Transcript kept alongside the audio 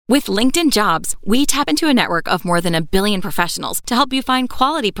With LinkedIn Jobs, we tap into a network of more than 1 billion professionals to help you find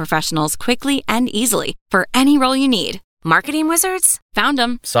quality professionals quickly and easily for any role you need. Marketing wizards? Found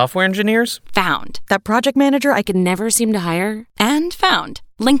them. Software engineers? Found. That project manager I could never seem to hire? And found.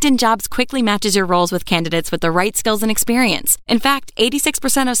 LinkedIn Jobs quickly matches your roles with candidates with the right skills and experience. In fact,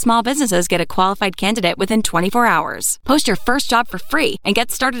 86% of small businesses get a qualified candidate within 24 hours. Post your first job for free and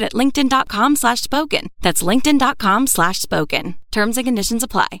get started at linkedin.com/spoken. That's linkedin.com/spoken. Terms and conditions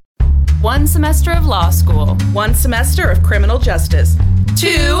apply. 1 semester of law school. 1 semester of criminal justice.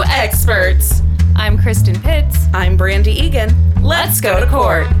 2 experts. I'm Kristen Pitts. I'm Brandy Egan. Let's go to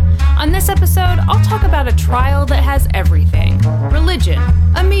court. On this episode, I'll talk about a trial that has everything. Religion,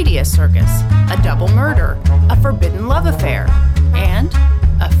 a media circus, a double murder, a forbidden love affair, and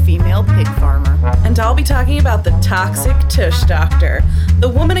a female pig farmer. And I'll be talking about the toxic Tush doctor, the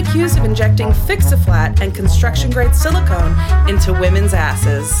woman accused of injecting Fix-A-Flat and construction-grade silicone into women's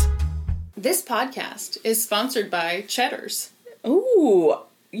asses. This podcast is sponsored by Cheddar's. Ooh,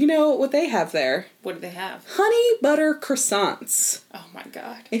 you know what they have there? What do they have? Honey butter croissants. Oh my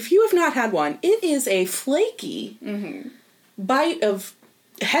God. If you have not had one, it is a flaky bite of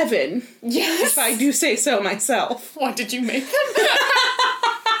heaven. Yes. If I do say so myself. What, did you make them?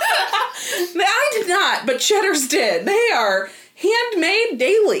 I did not, but Cheddar's did. They are handmade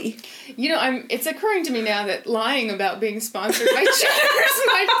daily. You know, it's occurring to me now that lying about being sponsored by Cheddar's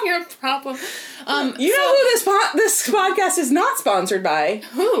might be a problem. Know who this podcast is not sponsored by?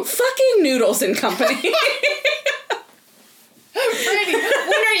 Who? Fucking Noodles and Company. Brandy,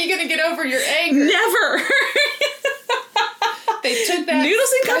 when are you going to get over your anger? Never. They took that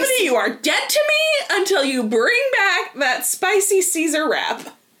Noodles and Company, you are dead to me until you bring back that spicy Caesar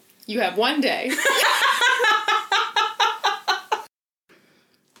wrap. You have one day.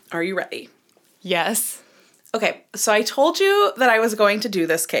 Are you ready? Yes. Okay, so I told you that I was going to do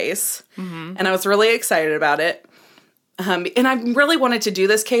this case, and I was really excited about it. And I really wanted to do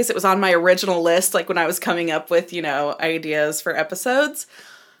this case. It was on my original list, like when I was coming up with, ideas for episodes.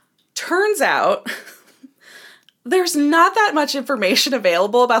 Turns out, there's not that much information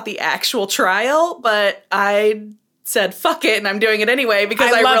available about the actual trial, but I said, fuck it, and I'm doing it anyway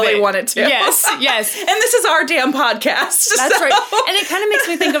because I really wanted to. Yes, yes. And this is our damn podcast. That's right. And it kind of makes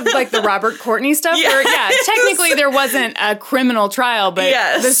me think of, like, the Robert Courtney stuff where, technically there wasn't a criminal trial, but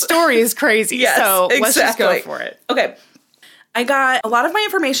the story is crazy. Yes, so let's just go exactly. for it. Okay. I got a lot of my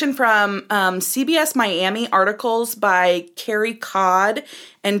information from CBS Miami articles by Carrie Codd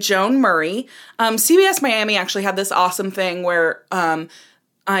and Joan Murray. CBS Miami actually had this awesome thing where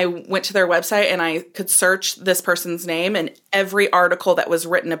I went to their website and I could search this person's name, and every article that was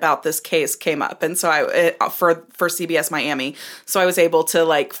written about this case came up. And so for CBS Miami, so I was able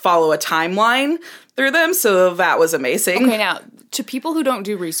to follow a timeline through them. So that was amazing. Okay, now to people who don't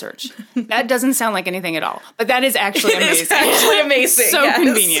do research, that doesn't sound like anything at all, but that is actually amazing. It is actually amazing. So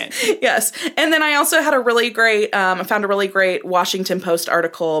convenient. Yes. And then I also had I found a really great Washington Post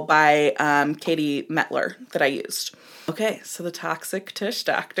article by Katie Metler that I used. Okay, so the toxic Tush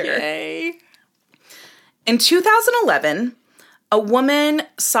doctor. Yay. In 2011, a woman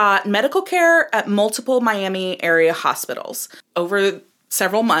sought medical care at multiple Miami area hospitals. Over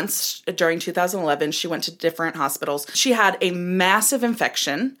several months during 2011, she went to different hospitals. She had a massive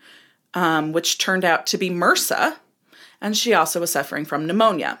infection, which turned out to be MRSA, and she also was suffering from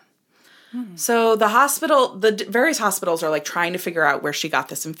pneumonia. So the various hospitals are trying to figure out where she got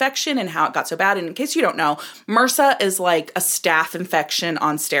this infection and how it got so bad. And in case you don't know, MRSA is like a staph infection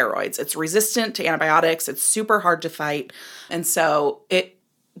on steroids. It's resistant to antibiotics. It's super hard to fight. And so it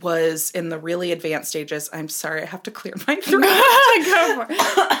was in the really advanced stages. I'm sorry, I have to clear my throat. Go for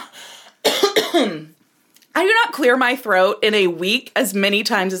it. I do not clear my throat in a week as many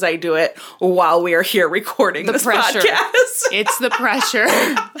times as I do it while we are here recording this podcast. It's the pressure.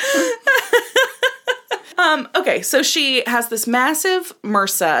 Okay, so she has this massive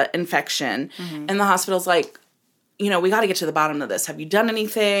MRSA infection, and the hospital's like, we got to get to the bottom of this. Have you done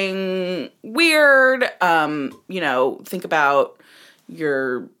anything weird? Think about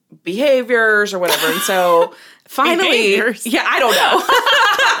your behaviors or whatever. And so finally, I don't know.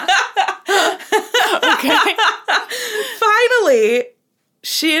 Okay. Finally,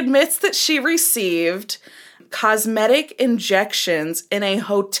 she admits that she received cosmetic injections in a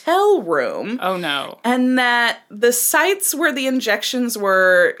hotel room. Oh, no. And that the sites where the injections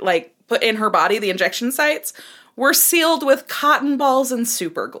were, put in her body, the injection sites, were sealed with cotton balls and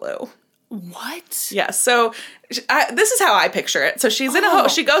super glue. What? Yeah, so this is how I picture it. So she's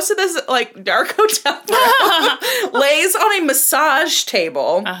she goes to this, dark hotel room, lays on a massage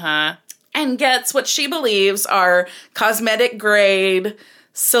table, and gets what she believes are cosmetic grade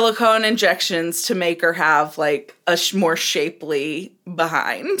silicone injections to make her have, like, a more shapely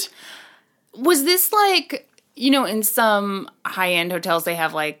behind. Was this like, in some high-end hotels they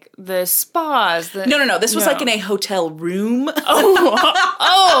have like the spas? No. This was like in a hotel room.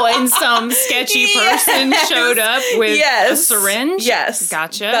 And some sketchy person showed up with a syringe? Yes.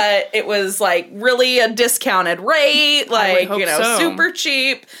 Gotcha. But it was like really a discounted rate, like, so. super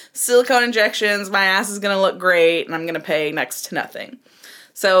cheap, silicone injections. My ass is going to look great and I'm going to pay next to nothing.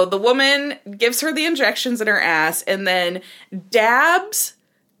 So the woman gives her the injections in her ass and then dabs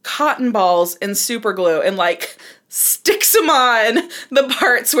cotton balls in super glue and, like, sticks them on the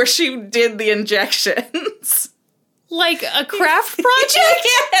parts where she did the injections. Like a craft project?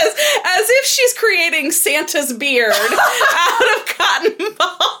 Yes, as if she's creating Santa's beard out of cotton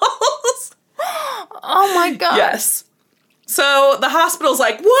balls. Oh my God. Yes. So the hospital's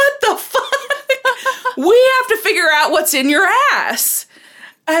like, what the fuck? We have to figure out what's in your ass.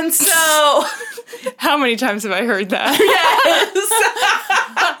 And so... How many times have I heard that?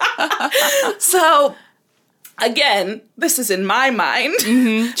 Yes. So... Again, this is in my mind.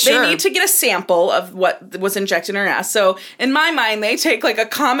 Mm-hmm, sure. They need to get a sample of what was injected in her ass. So, in my mind, they take, like, a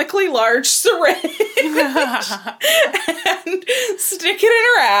comically large syringe and stick it in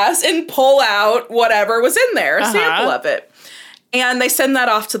her ass and pull out whatever was in there, a sample of it. And they send that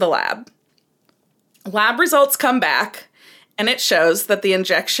off to the lab. Lab results come back, and it shows that the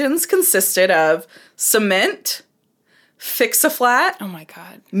injections consisted of cement, Fix-A-Flat, oh my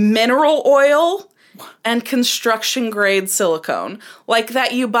God, mineral oil, and construction-grade silicone, like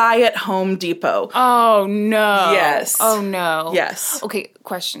that you buy at Home Depot. Oh, no. Yes. Oh, no. Yes. Okay,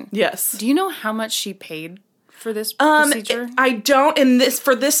 question. Yes. Do you know how much she paid for this procedure? I don't,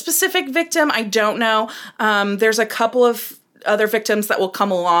 for this specific victim, I don't know. There's a couple of other victims that will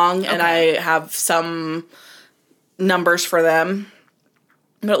come along, and I have some numbers for them.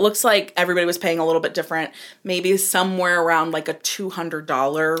 But it looks like everybody was paying a little bit different. Maybe somewhere around like a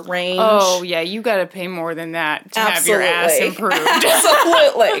 $200 range. Oh, yeah. You got to pay more than that to have your ass improved.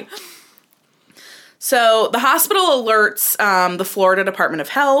 Absolutely. So the hospital alerts the Florida Department of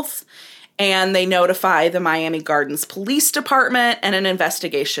Health, and they notify the Miami Gardens Police Department, and an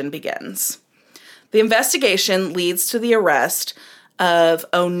investigation begins. The investigation leads to the arrest of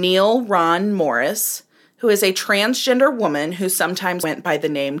O'Neill Ron Morris, who is a transgender woman who sometimes went by the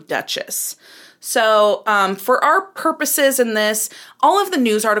name Duchess. So, for our purposes in this, all of the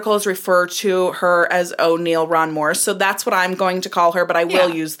news articles refer to her as O'Neill Ron Morris, so that's what I'm going to call her, but I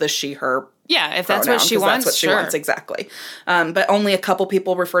will use the she, her Yeah, if pronoun, that's what she wants, that's what she wants, exactly. But only a couple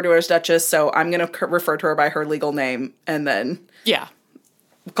people refer to her as Duchess, so I'm going to refer to her by her legal name, and then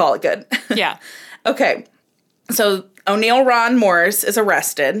call it good. Yeah. Okay, so O'Neill Ron Morris is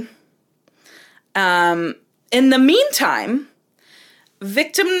arrested. In the meantime,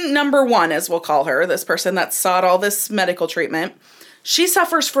 victim number one, as we'll call her, this person that sought all this medical treatment, she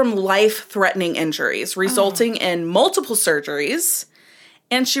suffers from life-threatening injuries, resulting in multiple surgeries,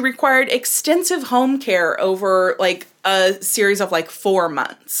 and she required extensive home care over, like, a series of, like, 4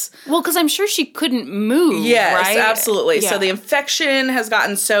 months. Well, because I'm sure she couldn't move, yes, right? Absolutely. Yeah. So the infection has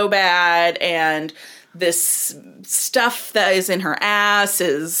gotten so bad, and this stuff that is in her ass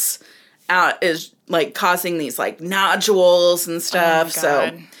is like causing these like nodules and stuff.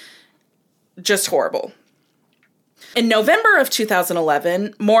 So just horrible. In November of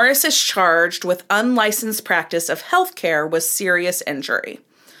 2011, Morris is charged with unlicensed practice of healthcare with serious injury.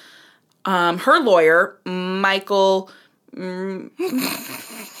 Her lawyer, Michael Mirror.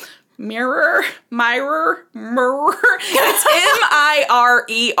 It's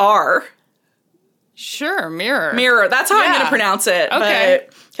M-I-R-E-R. Sure, Mirror. Mirror. That's how I'm going to pronounce it. Okay.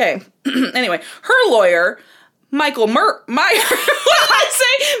 Okay. Anyway, her lawyer, Michael Meyer. What did I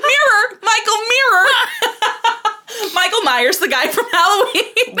say? Mirror. Michael Myers, the guy from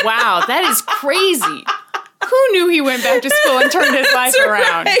Halloween. Wow, that is crazy. Who knew he went back to school and turned his life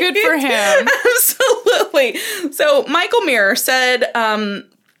around? Right. Good for him. Absolutely. So Michael Mirror said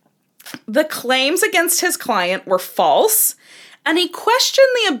the claims against his client were false, and he questioned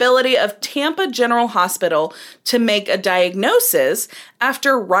the ability of Tampa General Hospital to make a diagnosis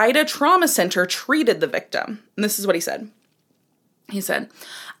after Ryda Trauma Center treated the victim. And this is what he said. He said,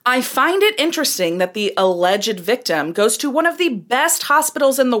 I find it interesting that the alleged victim goes to one of the best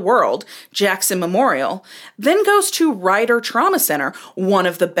hospitals in the world, Jackson Memorial, then goes to Ryder Trauma Center, one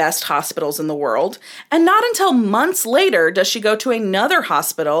of the best hospitals in the world, and not until months later does she go to another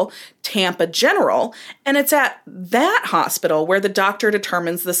hospital, Tampa General, and it's at that hospital where the doctor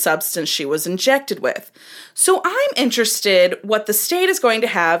determines the substance she was injected with. So I'm interested what the state is going to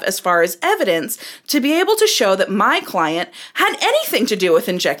have as far as evidence to be able to show that my client had anything to do with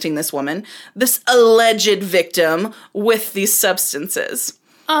injecting this woman, this alleged victim, with these substances.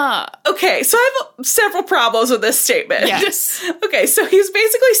 Okay, so I have several problems with this statement. Yes. Okay, so he's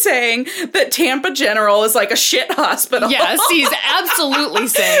basically saying that Tampa General is like a shit hospital. Yes, he's absolutely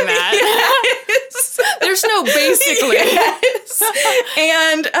saying that. Yes. There's no basically. Yes.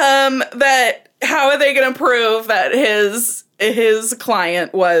 And that how are they going to prove that his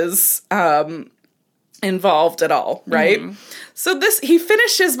client was involved at all, right? Mm-hmm. So he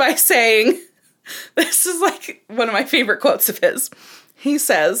finishes by saying, this is like one of my favorite quotes of his. He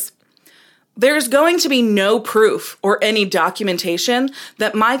says, "There's going to be no proof or any documentation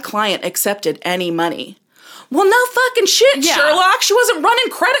that my client accepted any money." Well, no fucking shit, yeah. Sherlock. She wasn't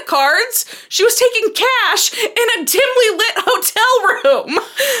running credit cards. She was taking cash in a dimly lit hotel room.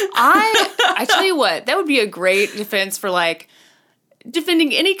 I tell you what, that would be a great defense for, like,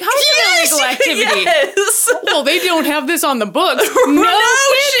 defending any kind of illegal activity. Yes. Well, they don't have this on the books. No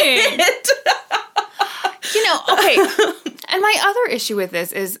kidding. Shit. You know, okay. And my other issue with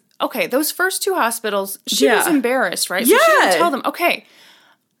this is, okay, those first two hospitals, she was embarrassed, right? So she didn't tell them, okay,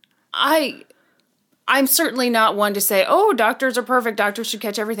 I'm certainly not one to say, oh, doctors are perfect, doctors should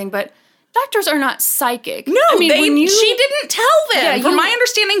catch everything, but doctors are not psychic. No, I mean, she didn't tell them. Yeah, from my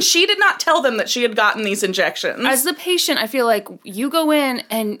understanding, she did not tell them that she had gotten these injections. As the patient, I feel like you go in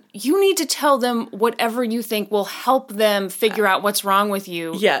and you need to tell them whatever you think will help them figure out what's wrong with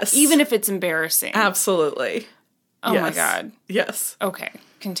you. Yes. Even if it's embarrassing. Absolutely. Oh my God. Yes. Okay,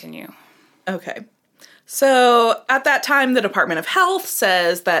 continue. Okay. So at that time, the Department of Health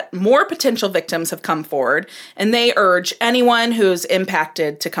says that more potential victims have come forward, and they urge anyone who's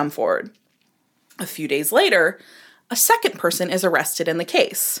impacted to come forward. A few days later, a second person is arrested in the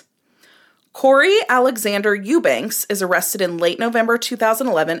case. Corey Alexander Eubanks is arrested in late November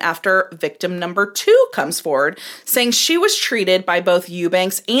 2011 after victim number 2 comes forward, saying she was treated by both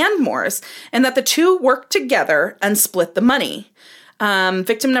Eubanks and Morris, and that the two worked together and split the money.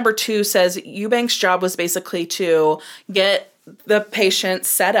 Victim number 2 says Eubanks' job was basically to get the patient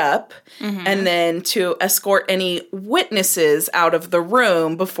set up and then to escort any witnesses out of the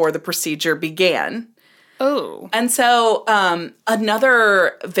room before the procedure began. Oh. And so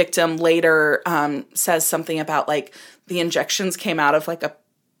another victim later says something about, like, the injections came out of, like, a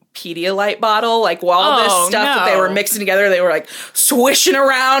Pedialyte bottle. Like, while this stuff that they were mixing together, they were, like, swishing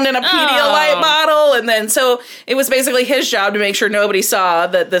around in a Pedialyte bottle. And then, so it was basically his job to make sure nobody saw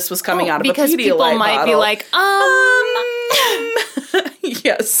that this was coming out of a Pedialyte bottle. Because people might be like,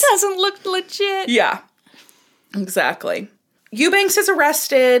 yes. Doesn't look legit. Yeah, exactly. Eubanks is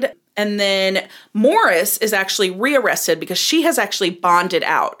arrested, and then Morris is actually rearrested because she has actually bonded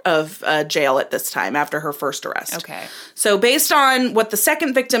out of jail at this time after her first arrest. Okay. So based on what the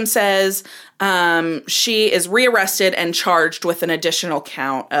second victim says, she is rearrested and charged with an additional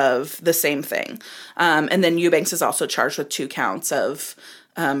count of the same thing. And then Eubanks is also charged with 2 counts of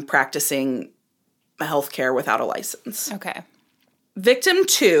practicing healthcare without a license. Okay. Victim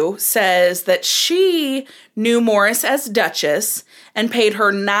 2 says that she knew Morris as Duchess and paid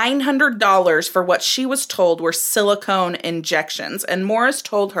her $900 for what she was told were silicone injections. And Morris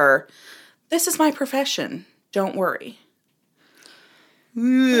told her, "This is my profession. Don't worry."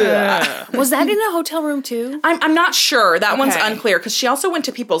 Was that in a hotel room too? I'm not sure. That one's unclear because she also went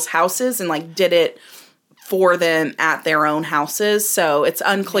to people's houses and, like, did it for them at their own houses. So it's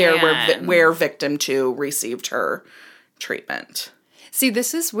unclear where victim 2 received her treatment. See,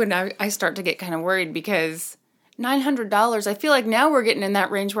 this is when I start to get kind of worried because $900, I feel like now we're getting in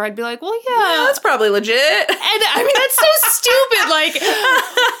that range where I'd be like, well, yeah. That's probably legit. And I mean, that's so stupid. Like,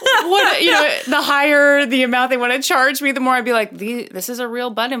 what, you know, the higher the amount they want to charge me, the more I'd be like, this is a real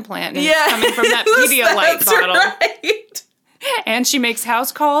butt implant. And it's coming from that Pedialyte bottle. Right. And she makes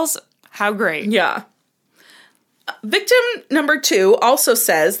house calls. How great. Yeah. Victim number 2 also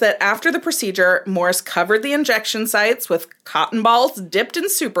says that after the procedure, Morris covered the injection sites with cotton balls dipped in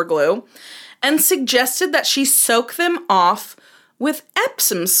superglue and suggested that she soak them off with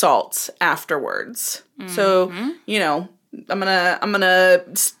Epsom salts afterwards. Mm-hmm. So, you know, I'm gonna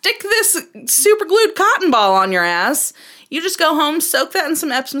stick this superglued cotton ball on your ass. You just go home, soak that in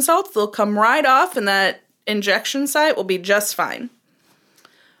some Epsom salts. They'll come right off, and that injection site will be just fine.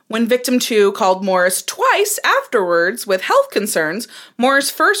 When victim 2 called Morris twice afterwards with health concerns, Morris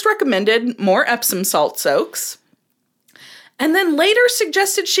first recommended more Epsom salt soaks, and then later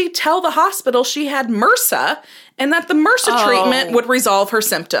suggested she tell the hospital she had MRSA and that the MRSA treatment would resolve her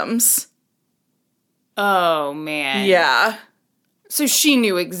symptoms. Oh, man. Yeah. So she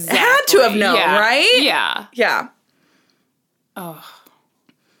knew exactly. Had to have known, right? Yeah. Yeah. Oh.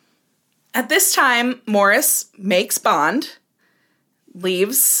 At this time, Morris makes bond,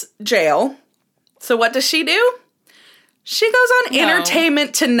 leaves jail. So what does she do? She goes on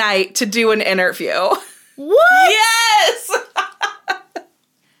Entertainment Tonight to do an interview. What? Yes!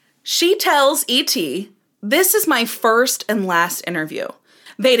 She tells E.T., "This is my first and last interview.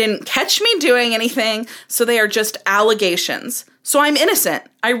 They didn't catch me doing anything, so they are just allegations. So I'm innocent.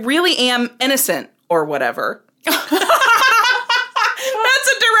 I really am innocent," or whatever. That's a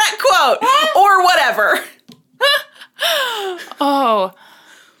direct quote. Or whatever. Oh.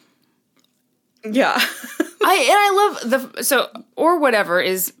 Yeah. I love or whatever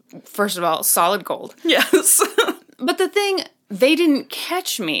is, first of all, solid gold. Yes. But the thing, they didn't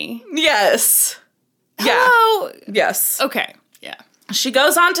catch me. Yes. Hello? Yeah. Yes. Okay. Yeah. She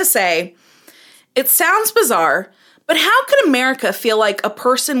goes on to say, "It sounds bizarre, but how could America feel like a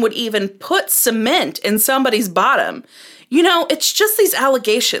person would even put cement in somebody's bottom? You know, it's just these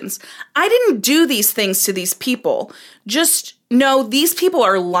allegations. I didn't do these things to these people. Just know these people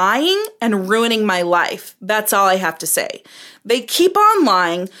are lying and ruining my life. That's all I have to say. They keep on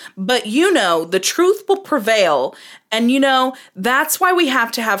lying, but you know, the truth will prevail. And you know, that's why we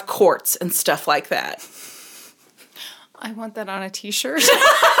have to have courts and stuff like that." I want that on a t-shirt.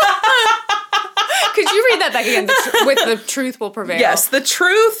 Could you read that back again? With the truth will prevail. Yes, the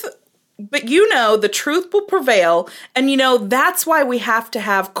truth, but you know, the truth will prevail. And you know, that's why we have to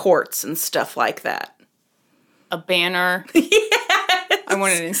have courts and stuff like that. A banner. Yes. I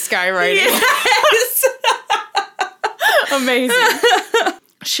want it in skywriting. Yes. Amazing.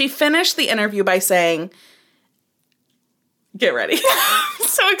 She finished the interview by saying, get ready. I'm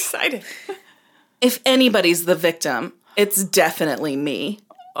so excited. "If anybody's the victim, it's definitely me."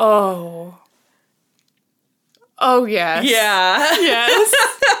 Oh. Oh, yes. Yeah. Yes.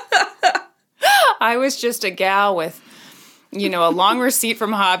 I was just a gal with, a long receipt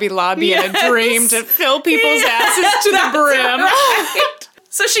from Hobby Lobby and a dream to fill people's asses to the brim. Right.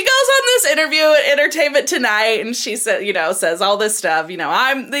 So she goes on this interview at Entertainment Tonight, and she says all this stuff.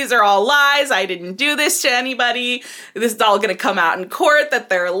 These are all lies. I didn't do this to anybody. This is all going to come out in court that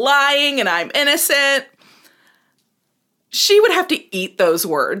they're lying and I'm innocent. She would have to eat those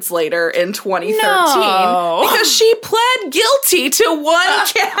words later in 2013 because she pled guilty to one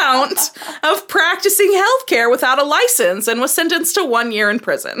count of practicing healthcare without a license and was sentenced to 1 year in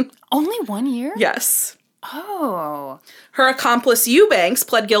prison. Only 1 year? Yes. Oh. Her accomplice, Eubanks,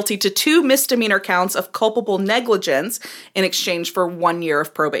 pled guilty to 2 misdemeanor counts of culpable negligence in exchange for 1 year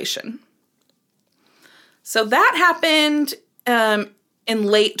of probation. So that happened in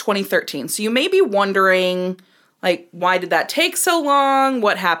late 2013. So you may be wondering, why did that take so long?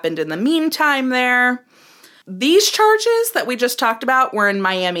 What happened in the meantime there? These charges that we just talked about were in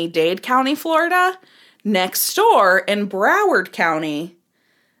Miami-Dade County, Florida. Next door in Broward County,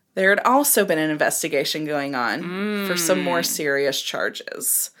 there had also been an investigation going on for some more serious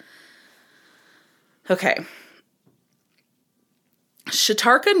charges. Okay.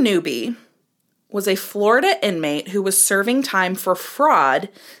 Shatarka Newby was a Florida inmate who was serving time for fraud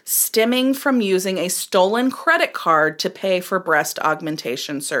stemming from using a stolen credit card to pay for breast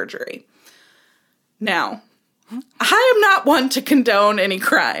augmentation surgery. Now, I am not one to condone any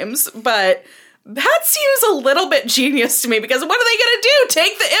crimes, but that seems a little bit genius to me because what are they going to do?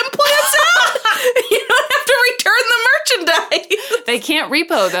 Take the implants out? You don't have to return the merchandise. They can't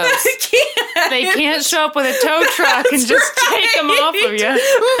repo those. They can't show up with a tow truck and just take them off of you.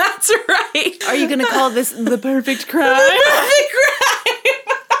 That's right. Are you going to call this the perfect crime? The perfect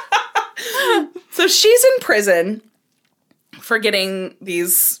crime. So she's in prison for getting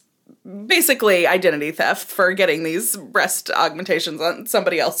these, basically identity theft, for getting these breast augmentations on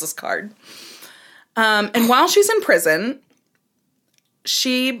somebody else's card. And while she's in prison,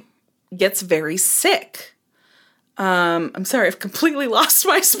 she gets very sick. I'm sorry, I've completely lost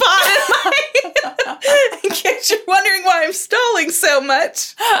my spot in case you're wondering why I'm stalling so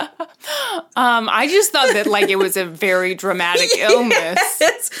much. I just thought that it was a very dramatic illness.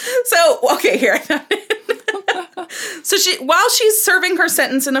 So, okay, here. So while she's serving her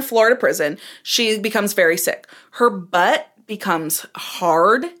sentence in a Florida prison, she becomes very sick. Her butt becomes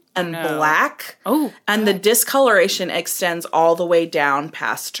hard and black. Oh, and the discoloration extends all the way down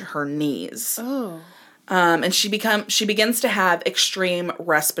past her knees. Oh. And she begins to have extreme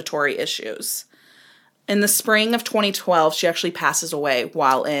respiratory issues. In the spring of 2012, she actually passes away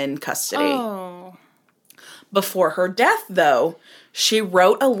while in custody. Oh. Before her death, though, she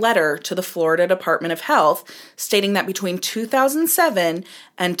wrote a letter to the Florida Department of Health stating that between 2007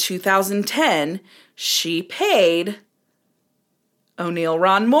 and 2010, she paid O'Neill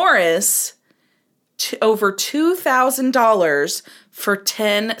Ron Morris over $2,000 for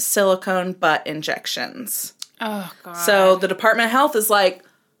 10 silicone butt injections. Oh, God. So the Department of Health is like,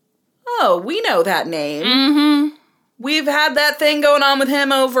 oh, we know that name. Mm-hmm. We've had that thing going on with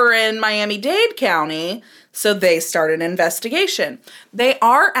him over in Miami-Dade County. So they started an investigation. They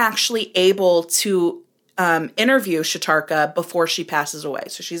are actually able to interview Shatarka before she passes away.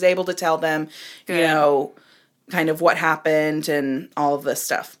 So she's able to tell them, Good. you know, kind of what happened and all of this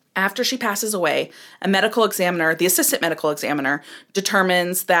stuff. After she passes away, a medical examiner, the assistant medical examiner,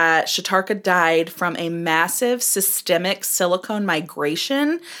 determines that Shatarka died from a massive systemic silicone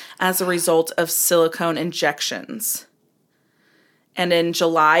migration as a result of silicone injections. And in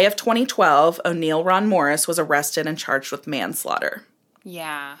July of 2012, O'Neill Ron Morris was arrested and charged with manslaughter.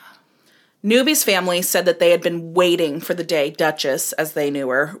 Yeah. Newby's family said that they had been waiting for the day Duchess, as they knew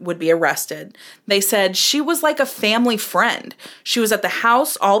her, would be arrested. They said she was like a family friend. She was at the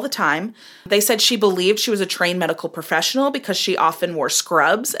house all the time. They said she believed she was a trained medical professional because she often wore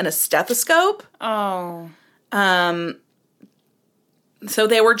scrubs and a stethoscope. Oh. So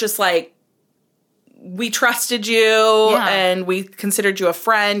they were just like, we trusted you and we considered you a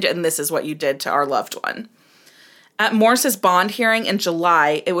friend, and this is what you did to our loved one. At Morris's bond hearing in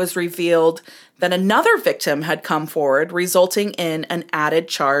July, it was revealed that another victim had come forward, resulting in an added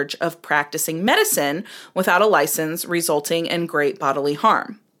charge of practicing medicine without a license, resulting in great bodily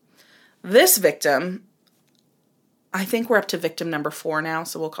harm. This victim, I think we're up to victim number 4 now,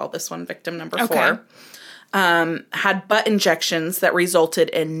 so we'll call this one victim number 4, had butt injections that resulted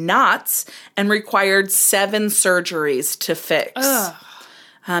in knots and required 7 surgeries to fix. Ugh.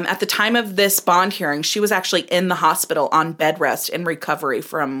 At the time of this bond hearing, she was actually in the hospital on bed rest in recovery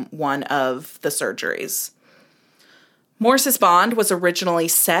from one of the surgeries. Morris's bond was originally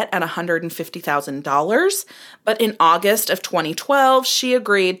set at $150,000, but in August of 2012, she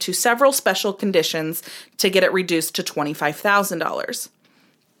agreed to several special conditions to get it reduced to $25,000.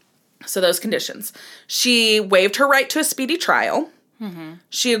 So those conditions. She waived her right to a speedy trial. Mm-hmm.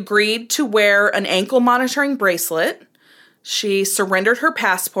 She agreed to wear an ankle monitoring bracelet. She surrendered her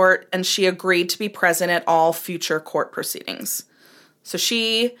passport, and she agreed to be present at all future court proceedings. So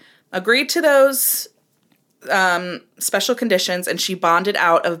she agreed to those special conditions, and she bonded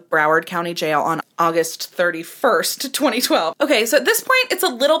out of Broward County Jail on August 31st, 2012. Okay, so at this point, it's a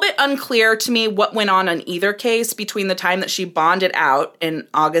little bit unclear to me what went on either case between the time that she bonded out in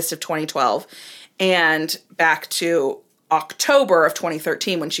August of 2012 and back to October of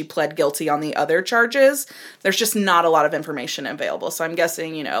 2013 when she pled guilty on the other charges. There's just not a lot of information available. So I'm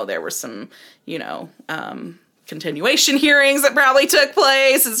guessing, you know, there were some, you know, continuation hearings that probably took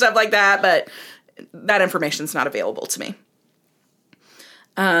place and stuff like that, but that information's not available to me.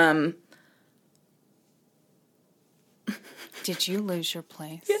 Did you lose your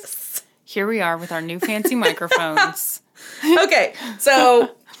place? Yes. Here we are with our new fancy microphones. Okay,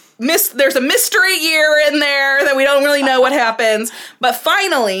 so there's a mystery year in there that we don't really know what happens. But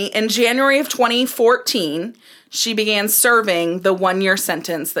finally, in January of 2014, she began serving the 1-year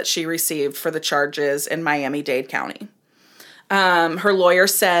sentence that she received for the charges in Miami-Dade County. Her lawyer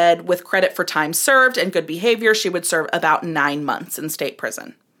said with credit for time served and good behavior, she would serve about 9 months in state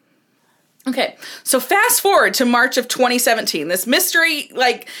prison. Okay, so fast forward to March of 2017. This mystery,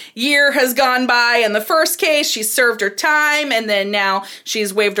 year has gone by. In the first case, she served her time, and then now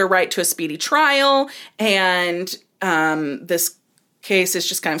she's waived her right to a speedy trial, and this case is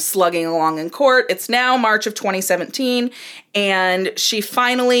just kind of slugging along in court. It's now March of 2017, and she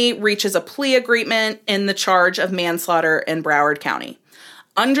finally reaches a plea agreement in the charge of manslaughter in Broward County.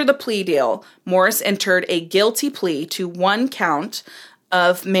 Under the plea deal, Morris entered a guilty plea to 1 count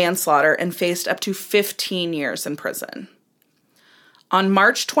of manslaughter and faced up to 15 years in prison. On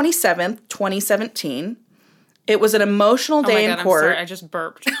March 27th, 2017, it was an emotional day in court. I'm sorry, I just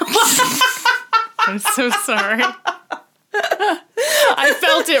burped. I'm so sorry. I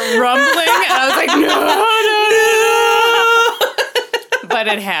felt it rumbling, and I was like, no. But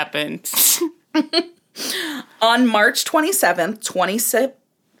it happened. On March 27th,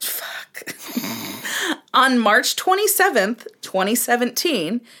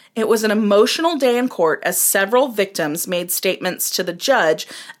 2017, it was an emotional day in court as several victims made statements to the judge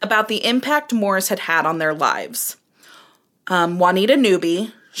about the impact Morris had had on their lives. Juanita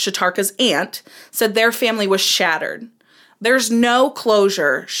Newby, Shatarka's aunt, said their family was shattered. There's no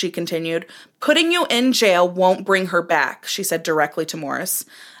closure, she continued. Putting you in jail won't bring her back, she said directly to Morris.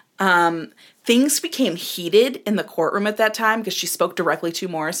 things became heated in the courtroom at that time because she spoke directly to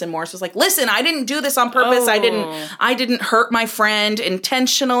Morris, and Morris was like, listen, I didn't do this on purpose. I didn't hurt my friend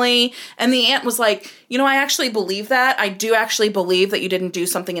intentionally. And the aunt was like, I actually believe that. I do actually believe that you didn't do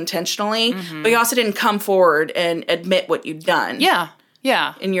something intentionally, but you also didn't come forward and admit what you'd done. Yeah.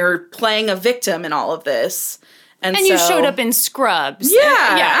 Yeah. And you're playing a victim in all of this. And you showed up in scrubs.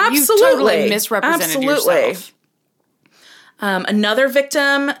 Yeah, absolutely. You totally misrepresented yourself. Another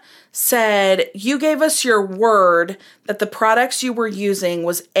victim said, you gave us your word that the products you were using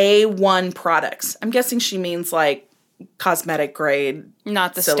was A1 products. I'm guessing she means like cosmetic grade.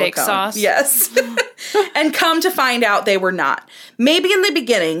 Not the silicone. steak sauce. Yes. And come to find out they were not. Maybe in the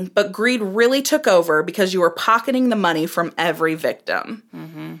beginning, but greed really took over because you were pocketing the money from every victim.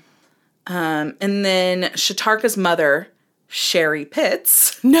 Mm-hmm. And then Shatarka's mother, Sherry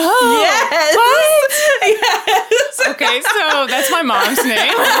Pitts. No. Yes. What? Yes. Okay, so that's my mom's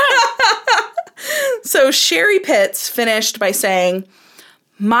name. So Sherry Pitts finished by saying,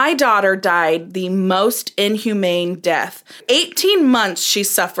 my daughter died the most inhumane death. 18 months she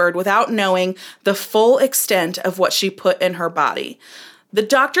suffered without knowing the full extent of what she put in her body. The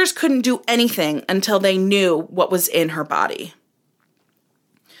doctors couldn't do anything until they knew what was in her body.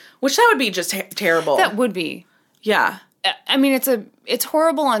 Which that would be just terrible. That would be. Yeah. I mean, it's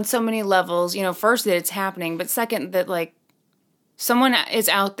horrible on so many levels. First that it's happening, but second that like someone is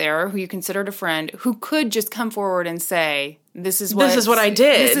out there who you considered a friend who could just come forward and say, this is what I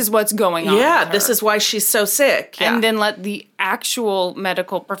did. This is what's going on. Yeah, this is why she's so sick. Yeah. And then let the actual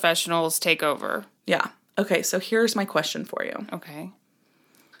medical professionals take over. Yeah. Okay, so here's my question for you. Okay.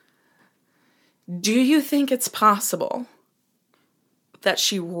 Do you think it's possible that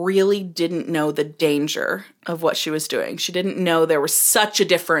she really didn't know the danger of what she was doing? She didn't know there was such a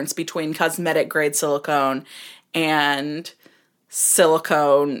difference between cosmetic grade silicone and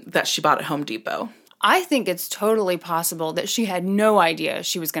silicone that she bought at Home Depot. I think it's totally possible that she had no idea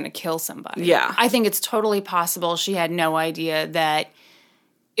she was going to kill somebody. Yeah. I think it's totally possible she had no idea that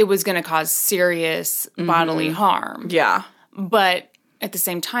it was going to cause serious bodily harm. Yeah. But at the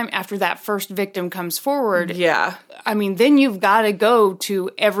same time, after that first victim comes forward, yeah, I mean, then you've got to go to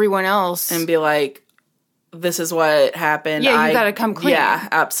everyone else and be like, this is what happened. Yeah, you got to come clean. Yeah,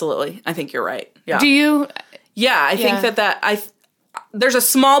 absolutely. I think you're right. Yeah. Do you? Yeah, I think that there's a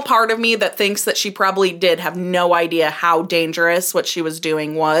small part of me that thinks that she probably did have no idea how dangerous what she was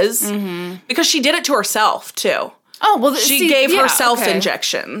doing was, because she did it to herself too. Oh, well, she gave herself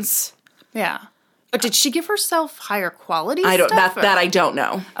injections. Yeah. But did she give herself higher quality stuff? That I don't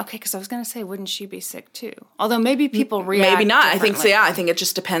know. Okay, because I was going to say, wouldn't she be sick too? Although maybe people react maybe not. I think differently. so. Yeah, I think it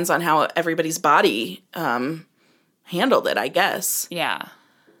just depends on how everybody's body handled it, I guess. Yeah.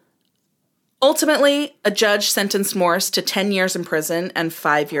 Ultimately, a judge sentenced Morris to 10 years in prison and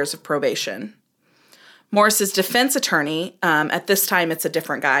 5 years of probation. Morris's defense attorney, at this time it's a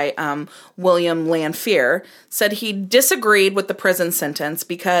different guy, William Lanphier, said he disagreed with the prison sentence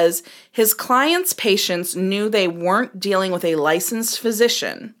because his client's patients knew they weren't dealing with a licensed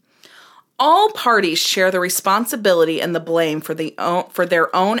physician. All parties share the responsibility and the blame for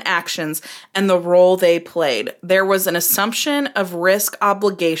their own actions and the role they played. There was an assumption of risk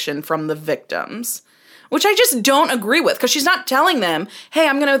obligation from the victims, which I just don't agree with, because she's not telling them, hey,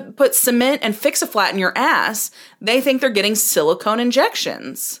 I'm going to put cement and Fix-A-Flat in your ass. They think they're getting silicone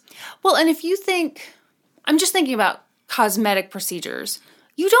injections. Well, and if you think, I'm just thinking about cosmetic procedures,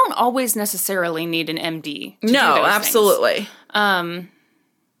 you don't always necessarily need an MD to do those absolutely. Things.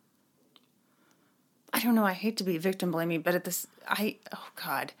 I don't know, I hate to be victim blaming, but oh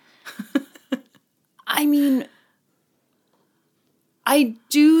God. I mean, I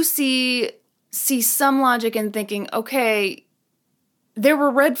do see some logic in thinking, okay, there were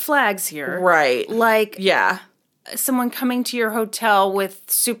red flags here. Right. Like, yeah, someone coming to your hotel with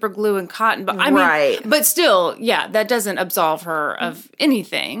super glue and cotton. But right. But still, yeah, that doesn't absolve her of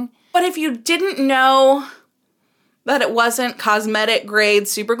anything. But if you didn't know that it wasn't cosmetic grade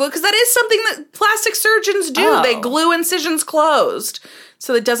super glue, because that is something that plastic surgeons do. Oh. They glue incisions closed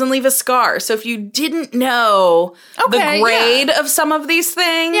so it doesn't leave a scar. So if you didn't know the grade of some of these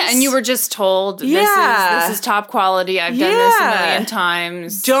things. Yeah, and you were just told, this is top quality. I've done this a million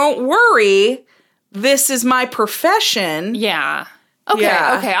times. Don't worry. This is my profession. Yeah. Okay,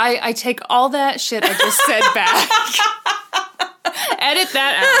 okay. I take all that shit I just said back. Edit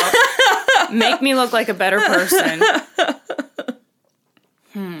that out. Make me look like a better person.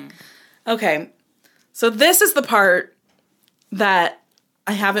 Okay. So this is the part that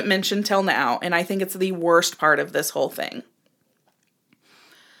I haven't mentioned till now, and I think it's the worst part of this whole thing.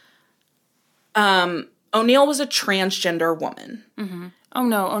 O'Neill was a transgender woman. Mm-hmm. Oh,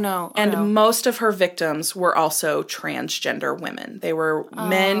 no. Oh, no. Oh, and no. most of her victims were also transgender women. They were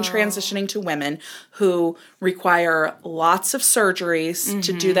men transitioning to women who require lots of surgeries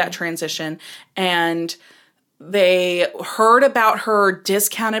to do that transition. And they heard about her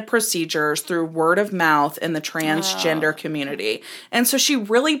discounted procedures through word of mouth in the transgender community. And so she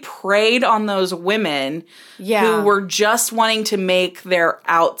really preyed on those women who were just wanting to make their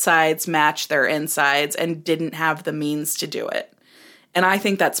outsides match their insides and didn't have the means to do it. And I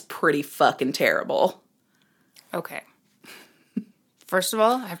think that's pretty fucking terrible. Okay. First of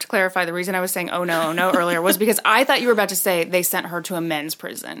all, I have to clarify the reason I was saying oh no earlier was because I thought you were about to say they sent her to a men's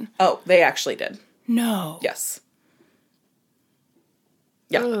prison. Oh, they actually did. No. Yes.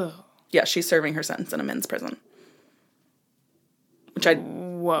 Yeah. Ugh. Yeah, she's serving her sentence in a men's prison. Which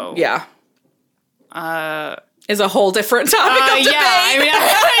Whoa. Yeah. Is a whole different topic of debate. Yeah, I mean,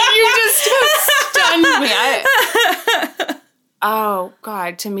 you just stunned me. Oh,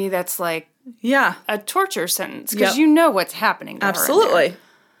 God, to me that's like a torture sentence because you know what's happening to her. Absolutely.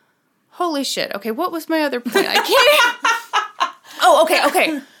 Holy shit. Okay, what was my other point? I can't. Oh,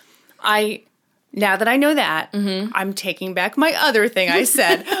 okay. Now that I know that, I'm taking back my other thing I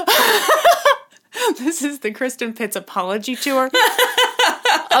said. This is the Kristen Pitts apology tour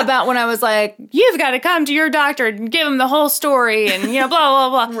about when I was like, you've got to come to your doctor and give him the whole story and, blah,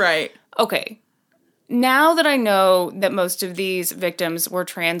 blah, blah. Right. Okay. Now that I know that most of these victims were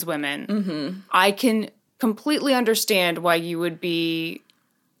trans women, I can completely understand why you would be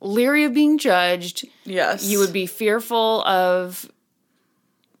leery of being judged. Yes. You would be fearful of,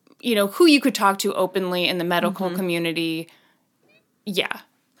 who you could talk to openly in the medical community. Yeah.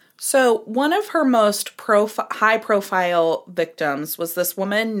 So one of her most high-profile victims was this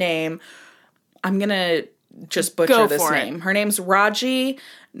woman named, I'm going to just butcher this name. Her name's Raji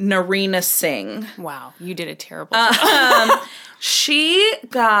Narina Singh. Wow, you did a terrible job. She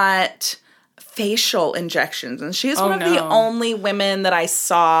got facial injections, and she's one of the only women that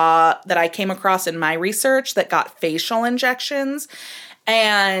I came across in my research that got facial injections.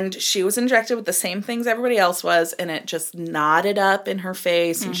 And she was injected with the same things everybody else was, and it just knotted up in her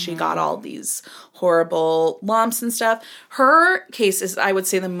face, and she got all these horrible lumps and stuff. Her case is, I would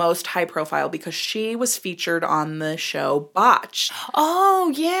say, the most high profile because she was featured on the show Botched.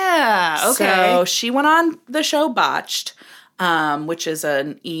 Oh, yeah. Okay. So she went on the show Botched, which is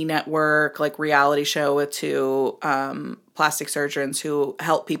an E-network, reality show with two plastic surgeons who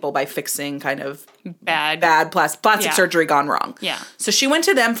help people by fixing kind of bad plastic surgery gone wrong. Yeah. So she went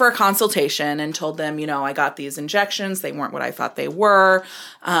to them for a consultation and told them, I got these injections. They weren't what I thought they were.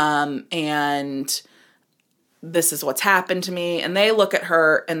 And this is what's happened to me. And they look at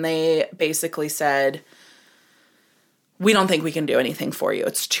her and they basically said, we don't think we can do anything for you.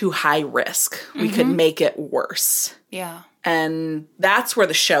 It's too high risk. We could make it worse. Yeah. And that's where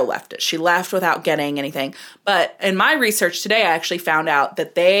the show left it. She left without getting anything. But in my research today, I actually found out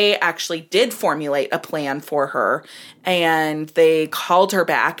that they actually did formulate a plan for her. And they called her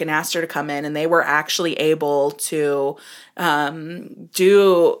back and asked her to come in. And they were actually able to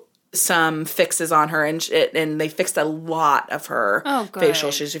do some fixes on her. And they fixed a lot of her facial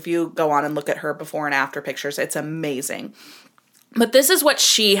issues. If you go on and look at her before and after pictures, it's amazing. But this is what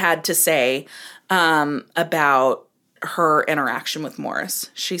she had to say about her interaction with Morris.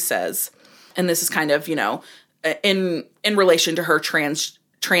 She says, and this is kind of, in relation to her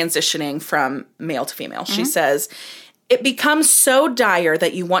transitioning from male to female. She says, it becomes so dire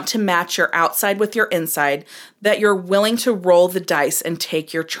that you want to match your outside with your inside that you're willing to roll the dice and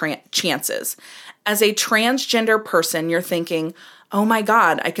take your chances. As a transgender person, you're thinking, oh my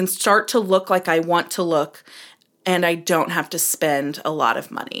God, I can start to look like I want to look and I don't have to spend a lot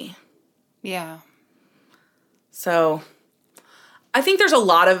of money. Yeah. So I think there's a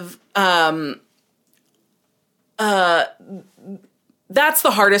lot of, that's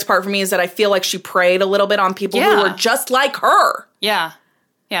the hardest part for me is that I feel like she preyed a little bit on people who were just like her. Yeah.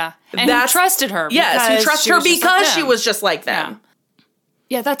 Yeah. And who trusted her. Yes, who trusted her because she was just like them.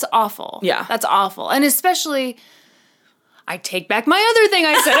 Yeah, that's awful. Yeah. That's awful. And especially, I take back my other thing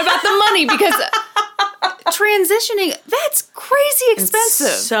I said about the money because transitioning, that's crazy expensive.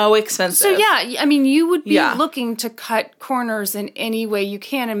 It's so expensive. So yeah, I mean, you would be looking to cut corners in any way you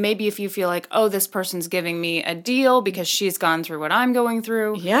can. And maybe if you feel like, oh, this person's giving me a deal because she's gone through what I'm going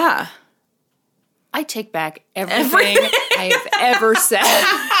through. Yeah. I take back everything I have ever said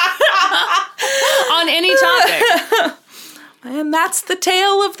on any topic. And that's the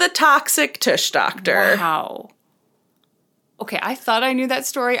tale of the toxic Tush doctor. Wow. Okay, I thought I knew that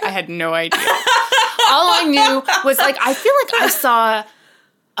story. I had no idea. All I knew was I feel like I saw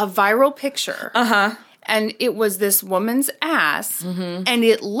a viral picture. And it was this woman's ass, and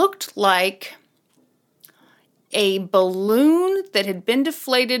it looked like a balloon that had been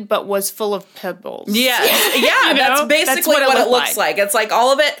deflated but was full of pebbles. Yes. Yeah, that's basically what it looks like. It's like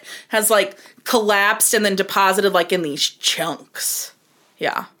all of it has like collapsed and then deposited like in these chunks.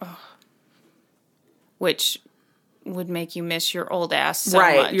 Yeah. Which would make you miss your old ass so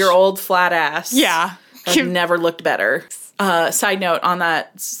much. Your old flat ass. Yeah. I've never looked better. Side note, on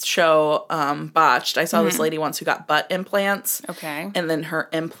that show, Botched, I saw this lady once who got butt implants. Okay. And then her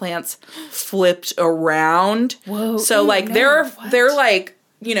implants flipped around. Whoa. So, like, they're like,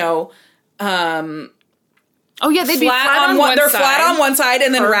 you know, oh, yeah, they'd be flat on one side. They're flat on one side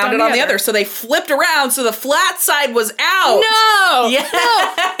and then rounded on the other. So they flipped around, so the flat side was out. No!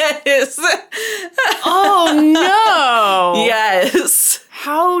 Yes! No. Oh, no! Yes.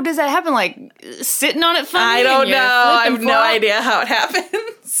 How does that happen? Like, sitting on it funny? I don't know. I have no idea how it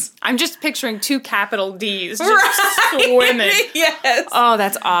happens. I'm just picturing 2 capital D's just swimming. Yes. Oh,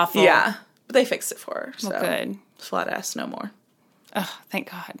 that's awful. Yeah. But they fixed it for her. So well, good. Flat ass no more. Oh,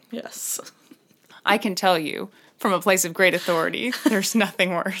 thank God. Yes. I can tell you, from a place of great authority, there's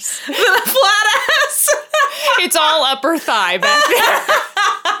nothing worse than a flat ass. It's all upper thigh back there.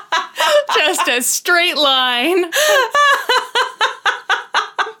 Just a straight line.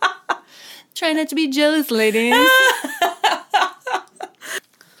 Try not to be jealous, ladies.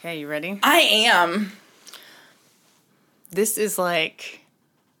 Okay, you ready? I am. This is like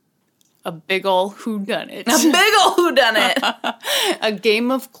a big ol' whodunit. A big ol' whodunit. A game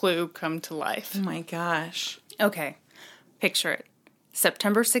of Clue come to life. Oh my gosh. Okay, picture it.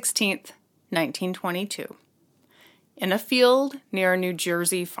 September 16th, 1922. In a field near a New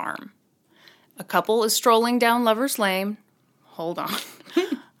Jersey farm. A couple is strolling down Lover's Lane. Hold on.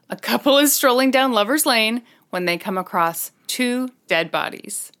 A couple is strolling down Lover's Lane when they come across 2 dead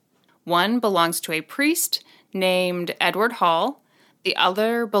bodies. One belongs to a priest named Edward Hall. The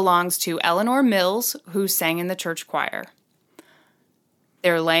other belongs to Eleanor Mills, who sang in the church choir.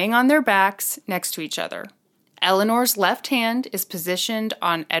 They're laying on their backs next to each other. Eleanor's left hand is positioned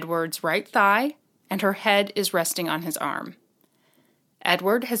on Edward's right thigh, and her head is resting on his arm.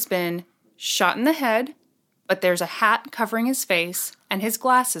 Edward has been shot in the head, but there's a hat covering his face, and his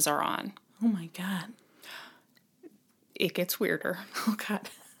glasses are on. Oh my God. It gets weirder. Oh God.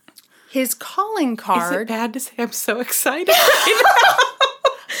 His calling card... Is it bad to say I'm so excited?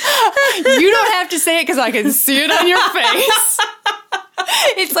 You don't have to say it because I can see it on your face.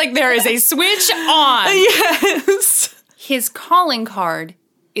 It's like there is a switch on. Yes. His calling card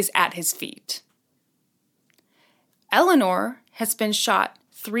is at his feet. Eleanor has been shot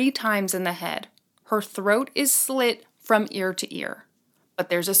 3 times in the head. Her throat is slit from ear to ear, but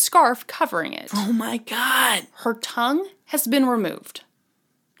there's a scarf covering it. Oh my God. Her tongue has been removed.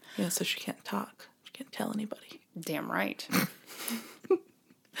 Yeah, so she can't talk. She can't tell anybody. Damn right.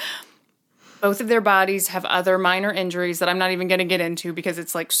 Both of their bodies have other minor injuries that I'm not even going to get into because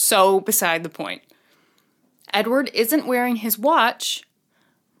it's like so beside the point. Edward isn't wearing his watch,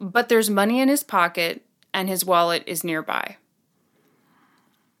 but there's money in his pocket and his wallet is nearby.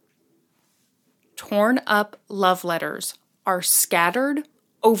 Torn up love letters are scattered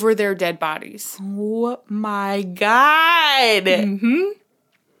over their dead bodies. Oh my God. Mm-hmm.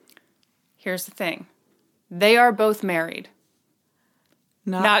 Here's the thing. They are both married.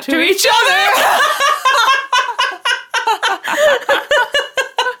 Not to each other.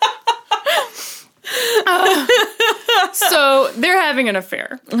 So they're having an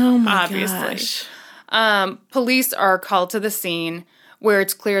affair. Oh my obviously. gosh. Police are called to the scene where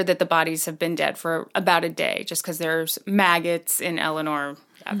it's clear that the bodies have been dead for about a day just because there's maggots in Eleanor,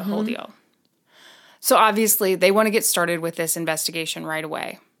 the whole deal. So obviously they want to get started with this investigation right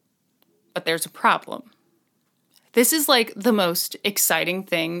away. But there's a problem. This is like the most exciting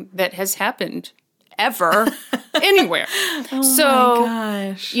thing that has happened ever anywhere. Oh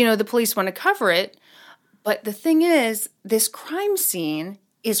my gosh. You know, the police want to cover it. But the thing is, this crime scene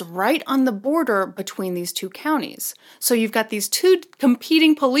is right on the border between these 2 counties. So you've got these 2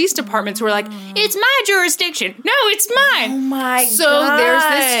 competing police departments who are like, it's my jurisdiction. No, it's mine. Oh my gosh. So there's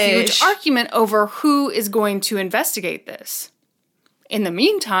this huge argument over who is going to investigate this. In the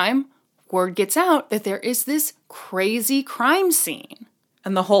meantime, word gets out that there is this crazy crime scene.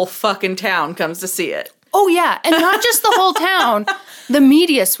 And the whole fucking town comes to see it. Oh, yeah. And not just the whole town. The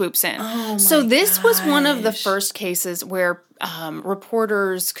media swoops in. Oh, my So this was one of the gosh. first cases where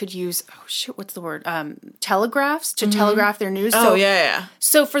reporters could use, what's the word? Telegraphs to telegraph their news. Oh, yeah.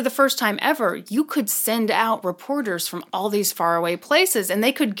 So for the first time ever, you could send out reporters from all these faraway places, and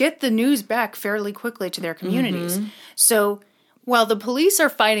they could get the news back fairly quickly to their communities. So While the police are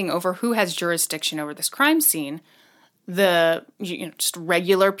fighting over who has jurisdiction over this crime scene, just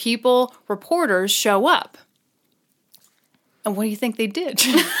regular people, reporters show up. And what do you think they did?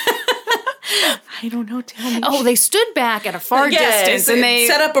 I don't know. Tell me. Oh, they stood back at a far distance and they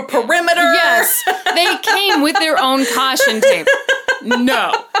set up a perimeter. Yes, they came with their own caution tape.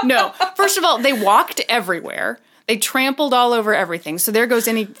 No. First of all, they walked everywhere. They trampled all over everything. So there goes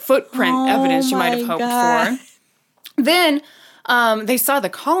any footprint evidence you might have hoped for. Then they saw the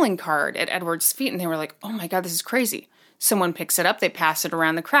calling card at Edward's feet and they were like, oh my God, this is crazy. Someone picks it up. They pass it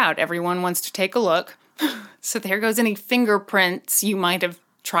around the crowd. Everyone wants to take a look. So there goes any fingerprints you might have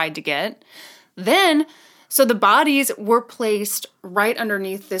tried to get. Then, so the bodies were placed right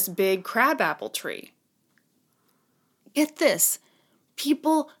underneath this big crabapple tree. Get this.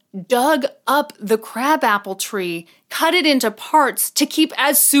 People dug up the crabapple tree, cut it into parts to keep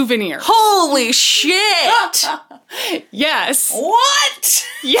as souvenirs. Holy shit! Yes. What?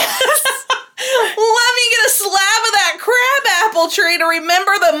 Yes. Let me get a slab of that crabapple tree to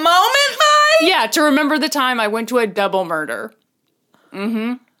remember the moment by? Yeah, to remember the time I went to a double murder.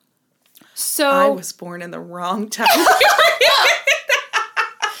 Mm-hmm. So I was born in the wrong time.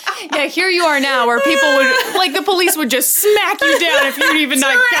 Yeah, here you are now where people would, like the police would just smack you down if you'd even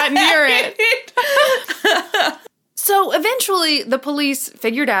not got near it. So eventually the police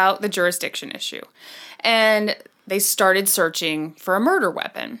figured out the jurisdiction issue and they started searching for a murder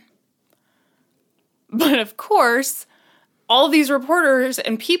weapon. But of course, all these reporters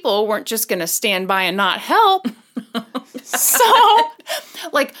and people weren't just going to stand by and not help. So,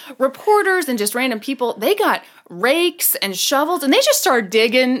 like, reporters and just random people, they got rakes and shovels, and they just started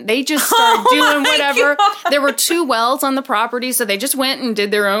digging. They just started doing whatever. God. There were 2 wells on the property, so they just went and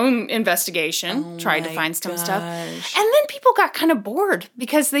did their own investigation, tried to find some stuff. And then people got kind of bored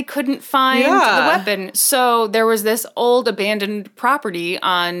because they couldn't find the weapon. So there was this old abandoned property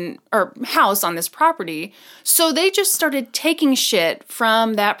house on this property. So they just started taking shit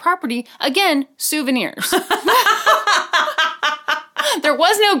from that property. Again, souvenirs. There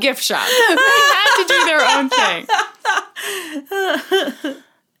was no gift shop. They had to do their own thing.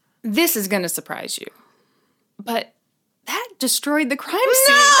 This is going to surprise you. But that destroyed the crime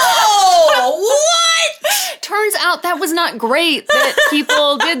scene. No! What? Turns out that was not great that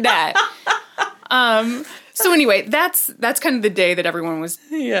people did that. So anyway, that's kind of the day that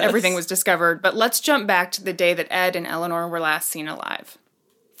everything was discovered. But let's jump back to the day that Ed and Eleanor were last seen alive.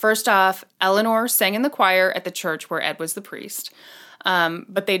 First off, Eleanor sang in the choir at the church where Ed was the priest.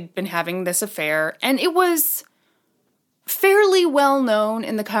 But they'd been having this affair, and it was fairly well known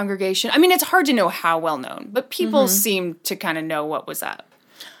in the congregation. I mean, it's hard to know how well known, but people seemed to kind of know what was up.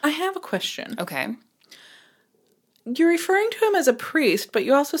 I have a question. Okay. You're referring to him as a priest, but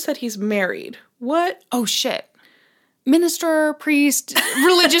you also said he's married. What? Oh, shit. Minister, priest,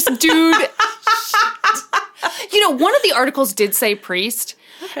 religious dude. One of the articles did say priest,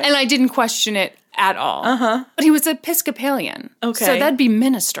 and I didn't question it at all. But he was Episcopalian. Okay. So that'd be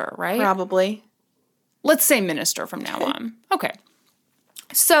minister, right? Probably. Let's say minister from now on. Okay.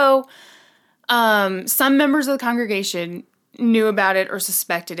 So some members of the congregation knew about it or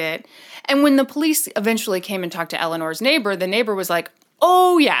suspected it. And when the police eventually came and talked to Eleanor's neighbor, the neighbor was like,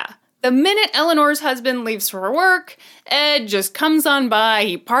 oh, yeah. The minute Eleanor's husband leaves for work, Ed just comes on by.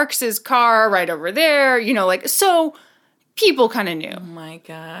 He parks his car right over there. So people kind of knew. Oh, my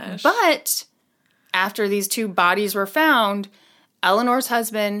gosh. But after these 2 bodies were found, Eleanor's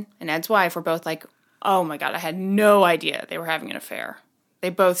husband and Ed's wife were both like, oh, my God, I had no idea they were having an affair. They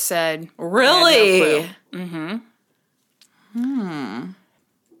both said, really? No clue.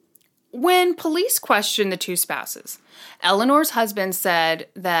 When police questioned the 2 spouses, Eleanor's husband said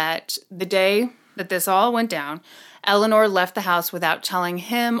that the day that this all went down, Eleanor left the house without telling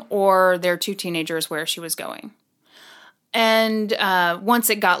him or their 2 teenagers where she was going. And once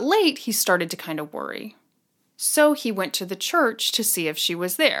it got late, he started to kind of worry. So he went to the church to see if she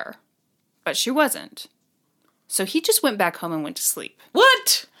was there. But she wasn't. So he just went back home and went to sleep.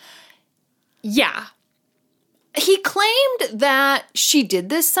 What? Yeah. He claimed that she did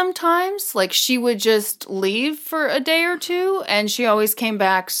this sometimes. Like, she would just leave for a day or 2, and she always came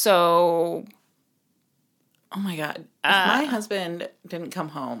back, so... Oh, my God. If my husband didn't come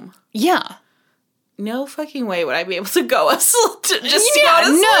home... Yeah. No fucking way would I be able to go go to sleep.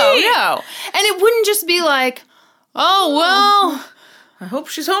 No. And it wouldn't just be like, oh, well... I hope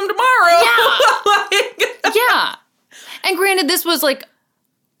she's home tomorrow. Yeah. Yeah. And granted, this was like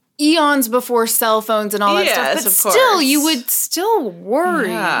eons before cell phones and all that stuff. But still, you would still worry.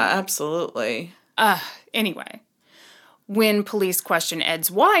 Yeah, absolutely. Anyway. When police questioned Ed's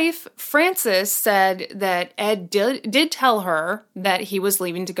wife, Frances said that Ed did tell her that he was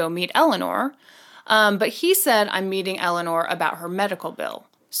leaving to go meet Eleanor, but he said, I'm meeting Eleanor about her medical bill.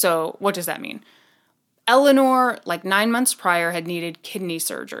 So what does that mean? Eleanor, 9 months prior, had needed kidney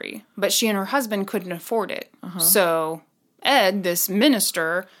surgery, but she and her husband couldn't afford it. So Ed, this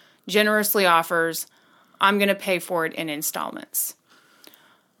minister, generously offers, I'm going to pay for it in installments.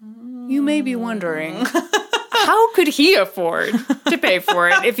 You may be wondering, how could he afford to pay for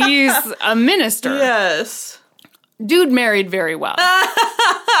it if he's a minister? Yes. Dude married very well.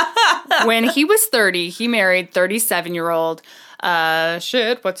 When he was 30, he married 37-year-old,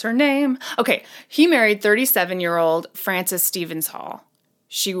 what's her name? Okay, he married 37-year-old Frances Stevens Hall.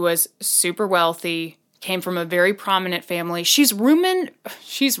 She was super wealthy, came from a very prominent family. She's rumored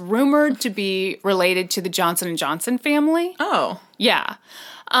to be related to the Johnson & Johnson family. Oh. Yeah.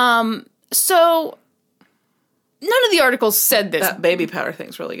 So none of the articles said this. That baby powder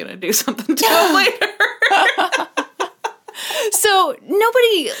thing's really going to do something to him later. So no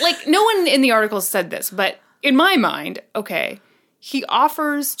one in the articles said this, but in my mind, okay, he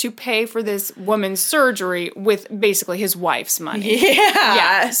offers to pay for this woman's surgery with basically his wife's money.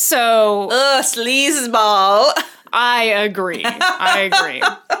 Yeah. So. Sleazeball. I agree.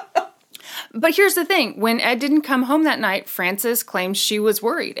 But here's the thing. When Ed didn't come home that night, Frances claimed she was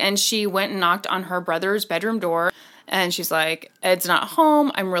worried, and she went and knocked on her brother's bedroom door, and she's like, Ed's not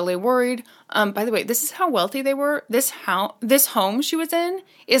home. I'm really worried. By the way, this is how wealthy they were. This home she was in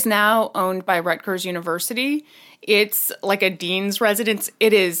is now owned by Rutgers University. It's like a dean's residence.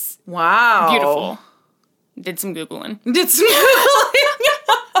 It is beautiful. Did some Googling.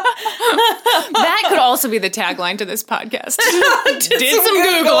 That could also be the tagline to this podcast. Did some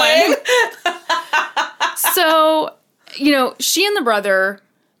Googling. So, she and the brother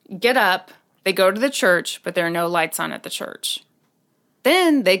get up. They go to the church, but there are no lights on at the church.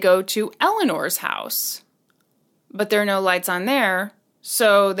 Then they go to Eleanor's house, but there are no lights on there.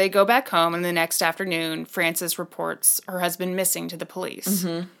 So they go back home, and the next afternoon, Frances reports her husband missing to the police.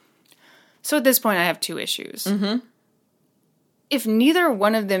 Mm-hmm. So at this point, I have two issues. Mm-hmm. If neither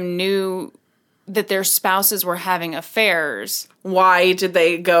one of them knew that their spouses were having affairs, why did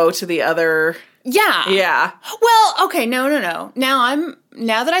they go to the other? Yeah. Well, okay, no. Now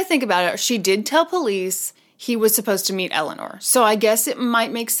that I think about it, she did tell police he was supposed to meet Eleanor. So I guess it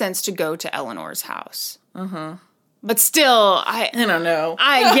might make sense to go to Eleanor's house. Mm-hmm. But still, I don't know.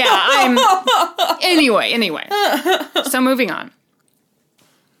 Anyway. So moving on.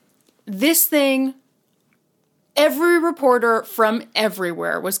 This thing, every reporter from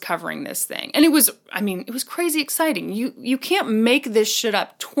everywhere was covering this thing. And it was crazy exciting. You can't make this shit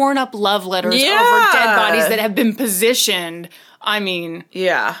up. Torn up love letters over dead bodies that have been positioned.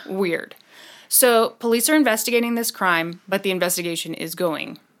 Weird. So police are investigating this crime, but the investigation is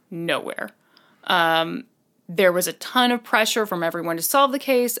going nowhere. There was a ton of pressure from everyone to solve the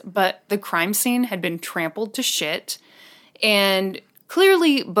case, but the crime scene had been trampled to shit. And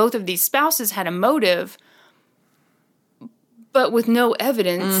clearly both of these spouses had a motive, but with no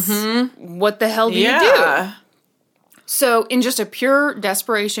evidence, what the hell do you do? So in just a pure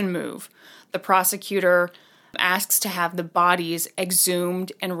desperation move, the prosecutor asks to have the bodies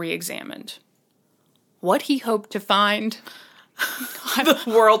exhumed and re-examined. What he hoped to find... The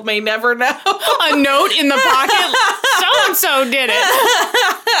world may never know. A note in the pocket. So-and-so did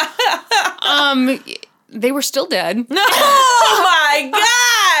it. They were still dead. Oh my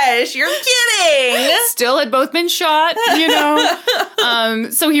gosh! You're kidding! Still had both been shot,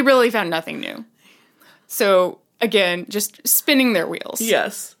 So he really found nothing new. So, again, just spinning their wheels.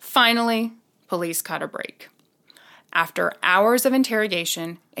 Yes. Finally, police caught a break. After hours of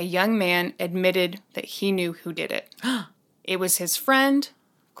interrogation, a young man admitted that he knew who did it. It was his friend,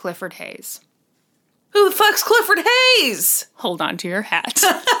 Clifford Hayes. Who the fuck's Clifford Hayes? Hold on to your hat.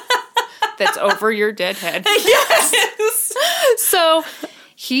 That's over your dead head. Yes! So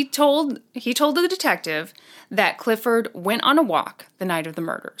he told the detective that Clifford went on a walk the night of the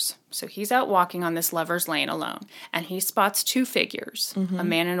murders. So he's out walking on this lover's lane alone, and he spots two figures, a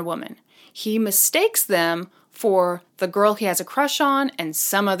man and a woman. He mistakes them for the girl he has a crush on and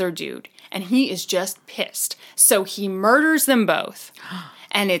some other dude. And he is just pissed. So he murders them both.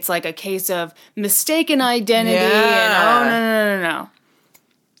 And it's like a case of mistaken identity and no.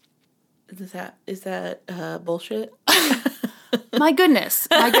 Is that bullshit? My goodness.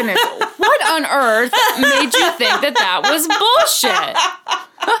 What on earth made you think that was bullshit?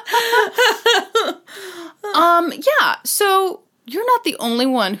 So you're not the only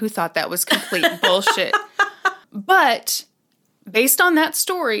one who thought that was complete bullshit. But based on that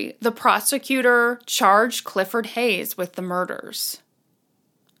story, the prosecutor charged Clifford Hayes with the murders.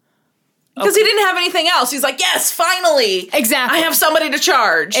 Because he didn't have anything else. He's like, yes, finally. Exactly. I have somebody to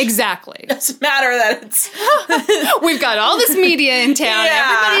charge. Exactly. It doesn't matter that it's... We've got all this media in town.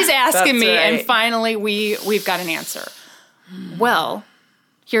 Yeah, everybody's asking me. right. And finally, we've got an answer. Well,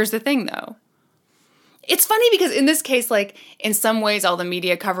 here's the thing, though. It's funny because in this case, like, in some ways, all the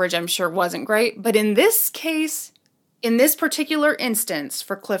media coverage, I'm sure, wasn't great. But in this case, in this particular instance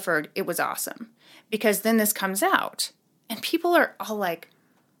for Clifford, it was awesome. Because then this comes out. And people are all like,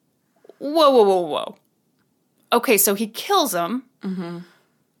 whoa. Okay, so he kills them. Mm-hmm.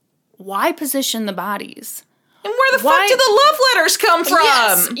 Why position the bodies? And where the fuck did the love letters come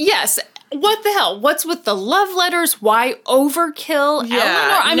from? Yes. What the hell? What's with the love letters? Why overkill?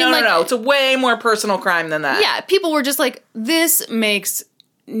 Yeah. Eleanor? No. It's a way more personal crime than that. Yeah, people were just like, this makes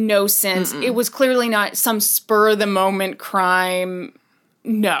no sense. Mm-mm. It was clearly not some spur-of-the-moment crime.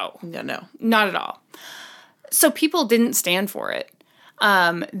 No. No. Not at all. So people didn't stand for it.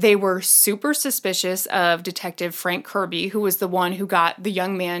 They were super suspicious of Detective Frank Kirby, who was the one who got the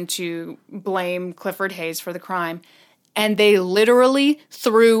young man to blame Clifford Hayes for the crime. And they literally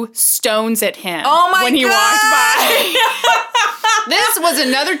threw stones at him when he walked by. This was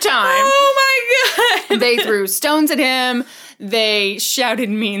another time. Oh my God. They threw stones at him. They shouted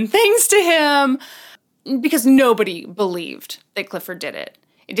mean things to him because nobody believed that Clifford did it.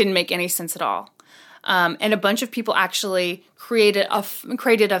 It didn't make any sense at all. And a bunch of people actually created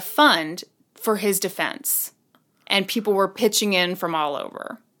a fund for his defense. And people were pitching in from all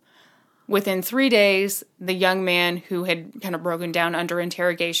over. Within 3 days, the young man who had kind of broken down under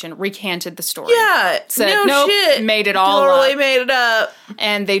interrogation recanted the story. Yeah, said, no shit. Made it all totally up. Made it up.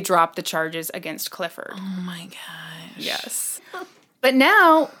 And they dropped the charges against Clifford. Oh my gosh. Yes. But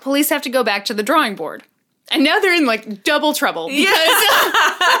now, police have to go back to the drawing board. And now they're in, like, double trouble because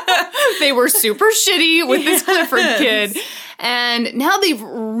they were super shitty with this Clifford kid. And now they've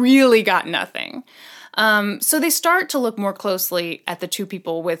really got nothing. So they start to look more closely at the two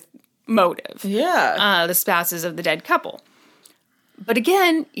people with motive. Yeah. The spouses of the dead couple. But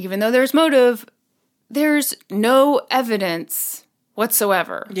again, even though there's motive, there's no evidence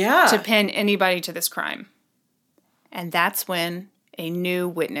whatsoever to pin anybody to this crime. And that's when a new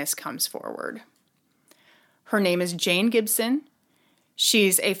witness comes forward. Her name is Jane Gibson.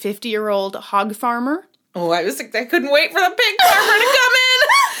 She's a 50-year-old hog farmer. Oh, I couldn't wait for the pig farmer to come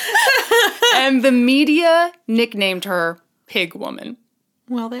in. And the media nicknamed her Pig Woman.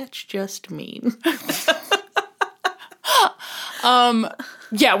 Well, that's just mean.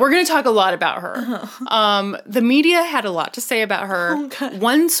 Yeah, we're going to talk a lot about her. The media had a lot to say about her. Oh,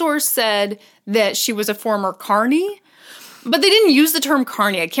 one source said that she was a former carny, but they didn't use the term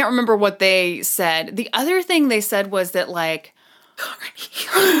carny. I can't remember what they said. The other thing they said was that, like...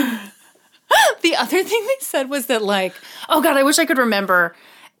 Carny. The other thing they said was that, like... Oh, God, I wish I could remember.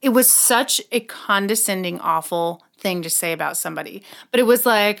 It was such a condescending, awful thing to say about somebody. But it was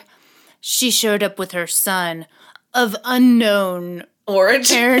like, she showed up with her son of unknown...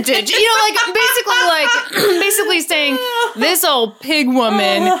 parentage. You know, basically saying, this old pig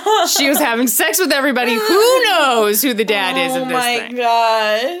woman, she was having sex with everybody. Who knows who the dad is of this thing? Oh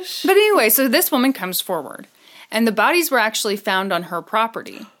my gosh. But anyway, so this woman comes forward, and the bodies were actually found on her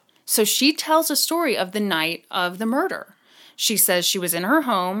property. So she tells a story of the night of the murder. She says she was in her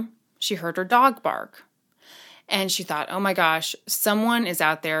home, she heard her dog bark, and she thought, oh my gosh, someone is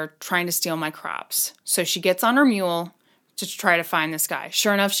out there trying to steal my crops. So she gets on her mule to try to find this guy.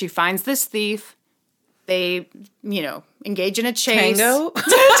 Sure enough, she finds this thief. They, engage in a chase. Tango?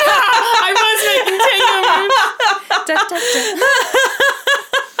 I was making tango moves.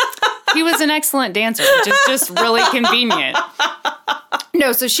 He was an excellent dancer, which is just really convenient.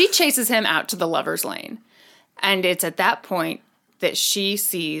 No, so she chases him out to the lover's lane. And it's at that point that she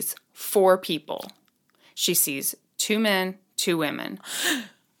sees 4 people. She sees 2 men, 2 women.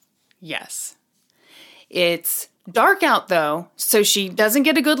 Yes. It's dark out, though, so she doesn't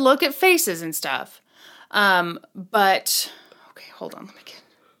get a good look at faces and stuff. But, okay, hold on, let me get...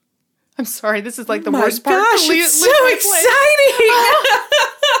 I'm sorry, this is like the worst part. Gosh, it's so exciting!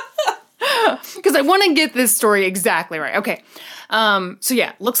 Because I want to get this story exactly right. Okay, so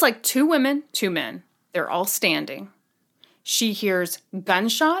yeah, looks like 2 women, 2 men. They're all standing. She hears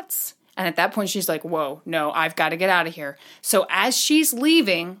gunshots, and at that point she's like, whoa, no, I've got to get out of here. So as she's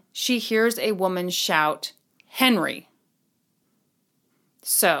leaving, she hears a woman shout, Henry.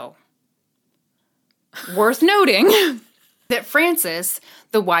 So, worth noting that Frances,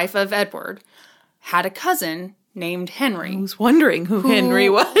 the wife of Edward, had a cousin named Henry. I was wondering who Henry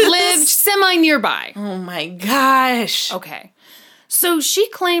was. Lived semi-nearby. Oh my gosh. Okay. So she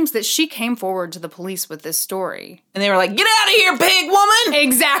claims that she came forward to the police with this story. And they were like, get out of here, pig woman!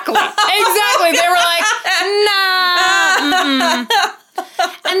 Exactly. They were like, nah.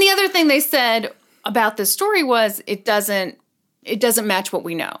 And the other thing they said about this story was it doesn't match what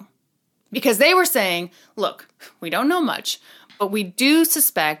we know. Because they were saying, look, we don't know much, but we do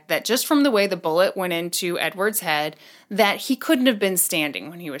suspect that just from the way the bullet went into Edward's head, that he couldn't have been standing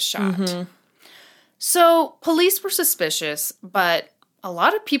when he was shot. Mm-hmm. So police were suspicious, but a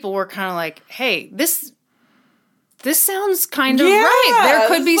lot of people were kind of like, hey, this sounds kind of right. There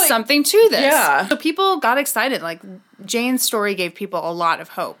could be something to this. Yeah. So people got excited. Like, Jane's story gave people a lot of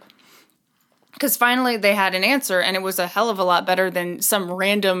hope. Because finally they had an answer, and it was a hell of a lot better than some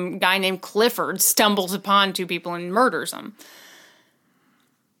random guy named Clifford stumbles upon two people and murders them.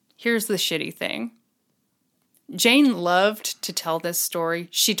 Here's the shitty thing. Jane loved to tell this story.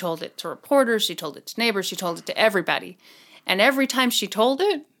 She told it to reporters, she told it to neighbors, she told it to everybody. And every time she told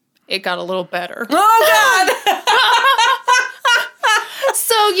it, it got a little better. Oh, God!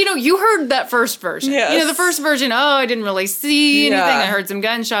 So, you heard that first version. Yes. The first version, I didn't really see anything. I heard some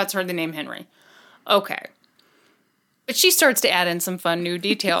gunshots, heard the name Henry. Okay. But she starts to add in some fun new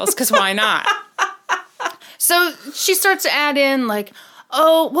details, because why not? So she starts to add in, like,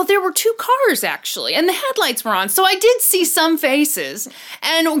 oh, well, there were two cars, actually, and the headlights were on, so I did see some faces.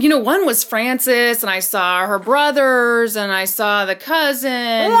 And, one was Frances, and I saw her brothers, and I saw the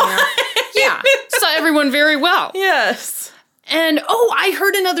cousin. Yeah, saw everyone very well. Yes. And, I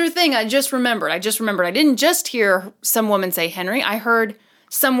heard another thing. I just remembered. I didn't just hear some woman say Henry. I heard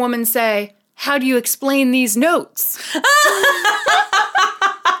some woman say, how do you explain these notes? Of course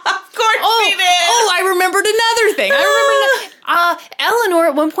she did. I remembered another thing. Eleanor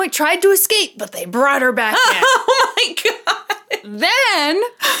at one point tried to escape, but they brought her back in. Oh, my God. Then,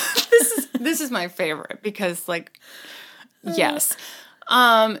 this is my favorite because, yes.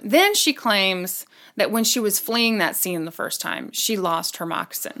 Then she claims that when she was fleeing that scene the first time, she lost her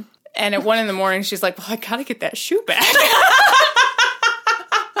moccasin. And at 1 a.m, she's like, well, I gotta get that shoe back.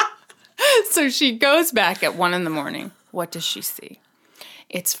 So she goes back at 1 a.m. What does she see?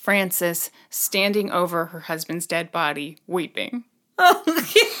 It's Frances standing over her husband's dead body, weeping. Oh,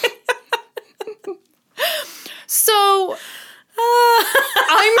 So,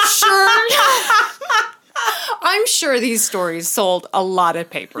 I'm sure these stories sold a lot of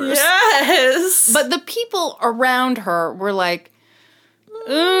papers. Yes. But the people around her were like,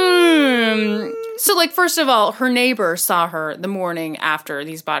 So, first of all, her neighbor saw her the morning after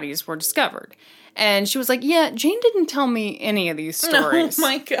these bodies were discovered. And she was like, yeah, Jane didn't tell me any of these stories. Oh,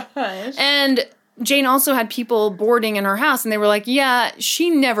 my gosh. And Jane also had people boarding in her house, and they were like, yeah, she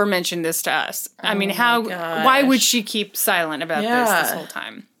never mentioned this to us. I mean, why would she keep silent about this whole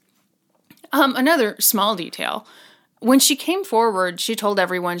time? Another small detail. When she came forward, she told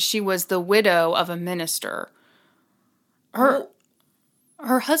everyone she was the widow of a minister. Her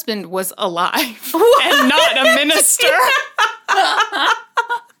husband was alive and not a minister.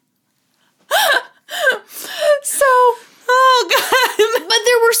 So, God. But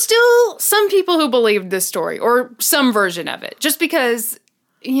there were still some people who believed this story, or some version of it, just because,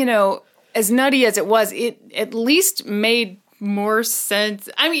 as nutty as it was, it at least made more sense.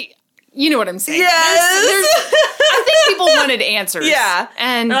 I mean, you know what I'm saying. Yes. I think people wanted answers. Yeah.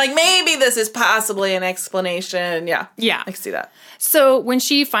 And they're like, maybe this is possibly an explanation. Yeah. Yeah. I see that. So when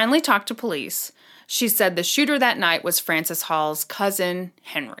she finally talked to police, she said the shooter that night was Frances Hall's cousin,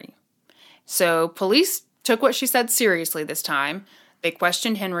 Henry. So police took what she said seriously this time. They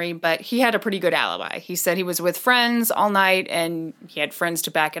questioned Henry, but he had a pretty good alibi. He said he was with friends all night, and he had friends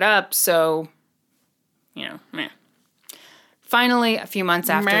to back it up, so, meh. Finally, a few months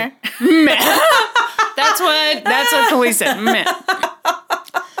after... Meh. Meh. That's what police said. Meh.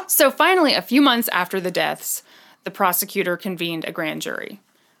 So finally, a few months after the deaths, the prosecutor convened a grand jury.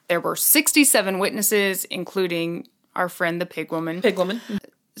 There were 67 witnesses, including our friend, the pig woman. Pig woman.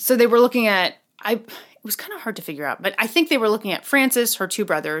 So they were looking at... It was kind of hard to figure out, but I think they were looking at Frances, her two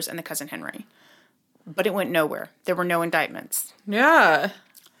brothers, and the cousin Henry. But it went nowhere. There were no indictments. Yeah.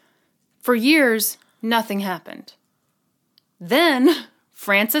 For years, nothing happened. Then,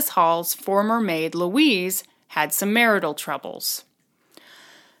 Frances Hall's former maid, Louise, had some marital troubles.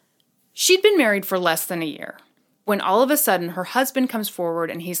 She'd been married for less than a year, when all of a sudden her husband comes forward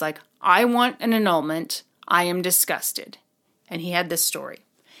and he's like, I want an annulment. I am disgusted. And he had this story.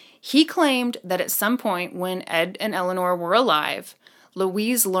 He claimed that at some point when Ed and Eleanor were alive,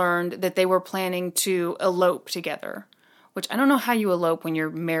 Louise learned that they were planning to elope together. Which I don't know how you elope when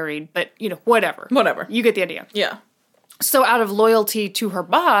you're married, but, whatever. Whatever. You get the idea. Yeah. So out of loyalty to her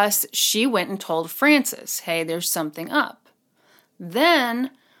boss, she went and told Frances, hey, there's something up.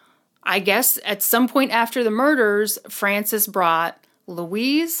 Then, I guess at some point after the murders, Frances brought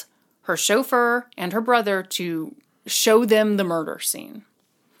Louise, her chauffeur, and her brother to show them the murder scene.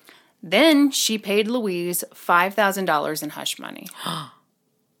 Then she paid Louise $5,000 in hush money.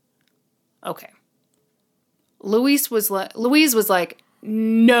 Okay. Louise was like,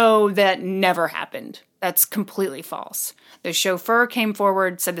 no, that never happened. That's completely false. The chauffeur came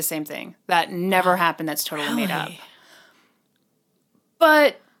forward, said the same thing. That never happened. That's totally made up.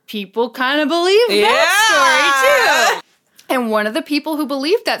 But people kind of believe that story, too. And one of the people who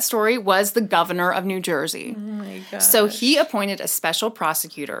believed that story was the governor of New Jersey. Oh, my gosh. So he appointed a special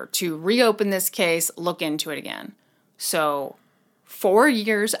prosecutor to reopen this case, look into it again. So 4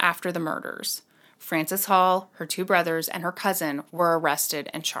 years after the murders, Frances Hall, her 2 brothers, and her cousin were arrested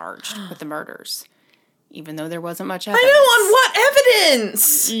and charged with the murders, even though there wasn't much evidence. I know, on what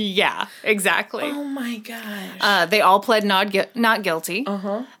evidence? Yeah, exactly. Oh, my gosh. They all pled not guilty,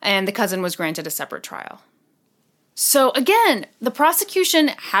 and the cousin was granted a separate trial. So, again, the prosecution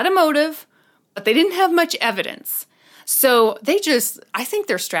had a motive, but they didn't have much evidence. So I think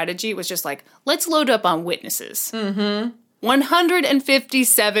their strategy was just like, let's load up on witnesses.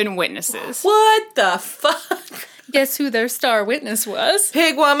 157 witnesses. What the fuck? Guess who their star witness was?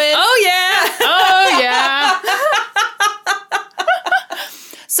 Pig woman. Oh, yeah. Oh, yeah.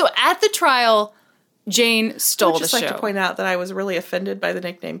 So at the trial, Jane stole the show. I would just like to point out that I was really offended by the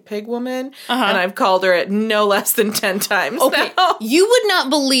nickname Pig Woman, and I've called her it no less than 10 times now. You would not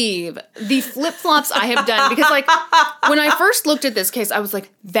believe the flip-flops I have done, because, like, when I first looked at this case, I was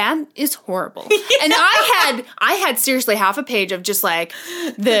like, that is horrible. And I had seriously half a page of just, like,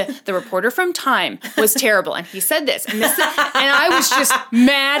 the reporter from Time was terrible, and he said this, and this, and I was just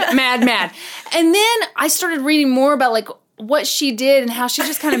mad. And then I started reading more about, like, what she did and how she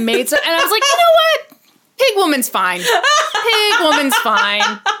just kind of made so, and I was like, you know what? Pig Woman's fine. Pig Woman's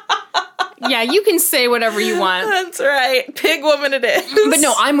fine. Yeah, you can say whatever you want. That's right. Pig Woman it is. But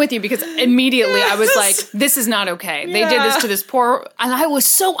no, I'm with you, because immediately I was like, this is not okay. They did this to this poor, and I was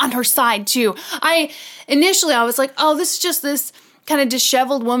so on her side too. Initially I was like, oh, this is just this kind of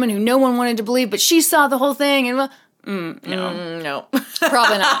disheveled woman who no one wanted to believe, but she saw the whole thing, and no.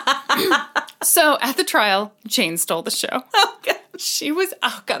 Probably not. So at the trial, Jane stole the show. Oh, God. She was,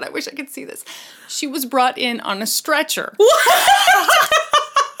 oh God, I wish I could see this. She was brought in on a stretcher. What?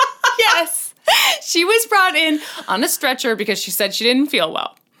 Yes. She was brought in on a stretcher because she said she didn't feel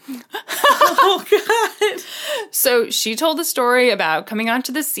well. Oh, God. So she told the story about coming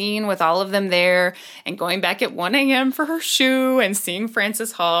onto the scene with all of them there and going back at 1 a.m. for her shoe and seeing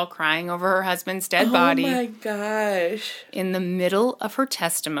Frances Hall crying over her husband's dead body. Oh, my gosh. In the middle of her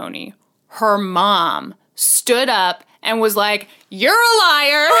testimony, her mom stood up and was like, "You're a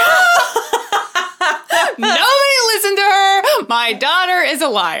liar." Nobody listened to her. My daughter is a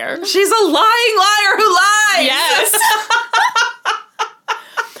liar. She's a lying liar who lies. Yes.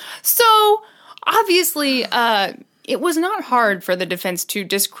 So, obviously, it was not hard for the defense to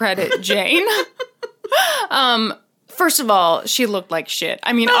discredit Jane. First of all, she looked like shit.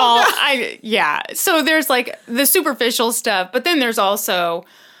 I mean, So there's like the superficial stuff, but then there's also,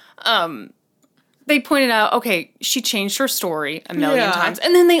 they pointed out, okay, she changed her story a million times.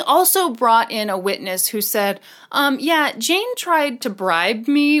 And then they also brought in a witness who said, Jane tried to bribe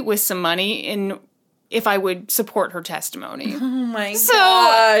me with some money if I would support her testimony. Oh my gosh.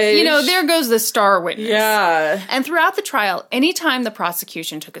 So, there goes the star witness. Yeah. And throughout the trial, anytime the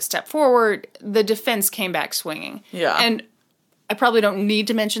prosecution took a step forward, the defense came back swinging. Yeah. And I probably don't need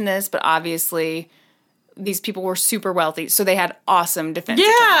to mention this, but obviously these people were super wealthy, so they had awesome defense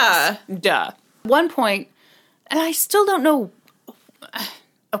attorneys. Duh. One point, and I still don't know.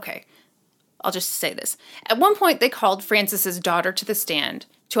 Okay, I'll just say this. At one point, they called Frances's daughter to the stand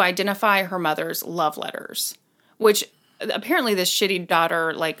to identify her mother's love letters, which apparently this shitty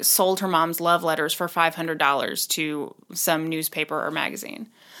daughter sold her mom's love letters for $500 to some newspaper or magazine.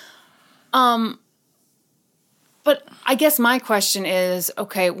 But I guess my question is,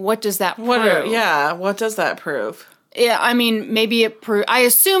 okay, what does that prove? What does that prove? Yeah, I mean, maybe it proved. I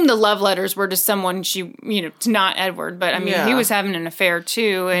assume the love letters were to someone not Edward, but I mean, he was having an affair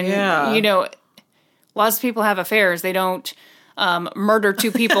too, and lots of people have affairs. They don't murder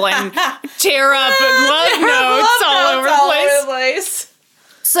 2 people and tear up love notes all over the place.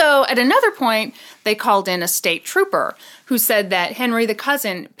 So at another point, they called in a state trooper who said that Henry, the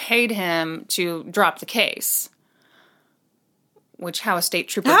cousin, paid him to drop the case. Which, how a state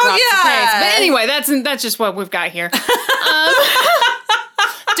trooper drops the case. But anyway, that's just what we've got here.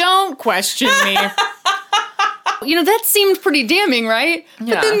 Don't question me. That seemed pretty damning, right?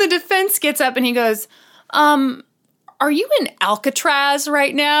 Yeah. But then the defense gets up and he goes, are you in Alcatraz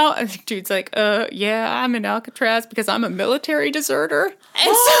right now? And the dude's like, yeah, I'm in Alcatraz because I'm a military deserter.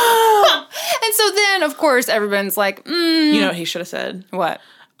 And so then, of course, everyone's like, You know what he should have said? What?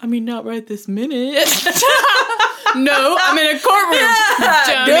 I mean, not right this minute. No, I'm in a courtroom,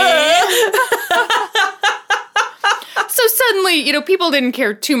 dummy. So suddenly, people didn't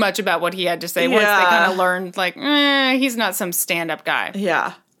care too much about what he had to say once they kind of learned, like, he's not some stand-up guy.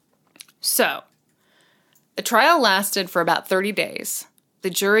 Yeah. So, the trial lasted for about 30 days. The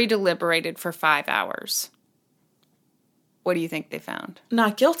jury deliberated for 5 hours. What do you think they found?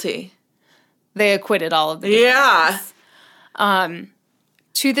 Not guilty. They acquitted all of the defendants.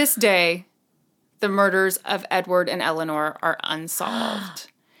 To this day, the murders of Edward and Eleanor are unsolved.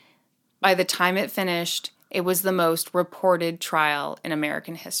 By the time it finished, it was the most reported trial in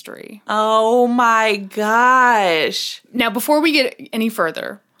American history. Oh my gosh. Now, before we get any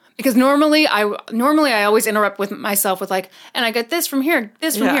further, because normally I always interrupt with myself with like, and I got this from here,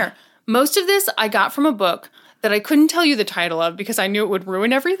 this from here. Most of this I got from a book that I couldn't tell you the title of because I knew it would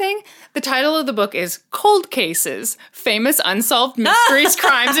ruin everything. The title of the book is Cold Cases, Famous Unsolved Mysteries,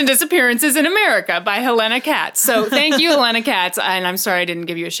 Crimes, and Disappearances in America by Helena Katz. So thank you, Helena Katz. And I'm sorry I didn't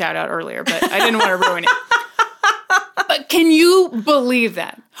give you a shout out earlier, but I didn't want to ruin it. But can you believe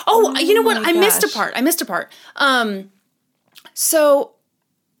that? Oh, you know what? I missed a part. So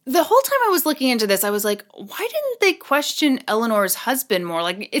the whole time I was looking into this, I was like, why didn't they question Eleanor's husband more?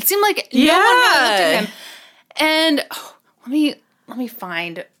 Like, it seemed like no one really looked at him. And let me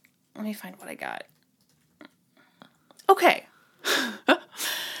find what I got. Okay.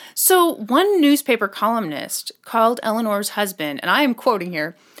 So one newspaper columnist called Eleanor's husband, and I am quoting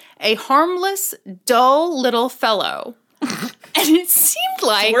here, a harmless, dull little fellow. And it seemed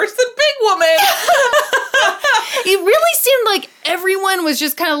like... It's worse than Big Woman. It really seemed like everyone was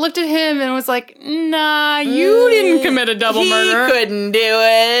just kind of looked at him and was like, nah, you didn't commit a double murder. He couldn't do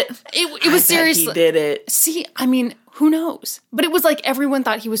it. It was seriously... he did it. See, I mean, who knows? But it was like everyone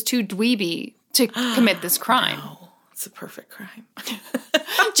thought he was too dweeby to commit this crime. No, it's a perfect crime.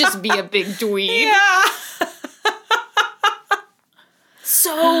 Just be a big dweeb. Yeah.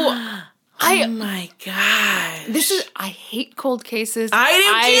 So... Oh my gosh. I hate cold cases. I do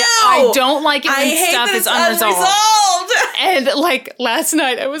too. I don't like it when stuff is unresolved. And like last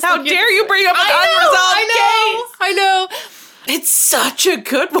night I was How dare you bring up an unresolved case? I know. It's such a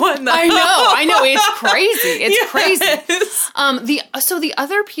good one though. I know. It's crazy. It's crazy. So the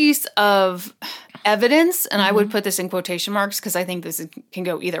other piece of evidence, and I would put this in quotation marks because I think this can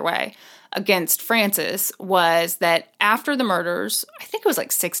go either way, against Frances was that after the murders, I think it was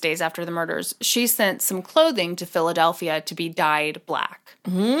like 6 days after the murders, she sent some clothing to Philadelphia to be dyed black.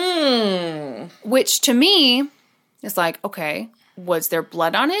 Which to me is like, okay, was there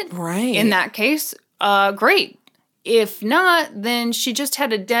blood on it? Right. In that case, great. If not, then she just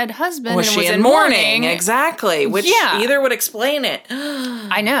had a dead husband was and she was in mourning. Exactly. Which either would explain it.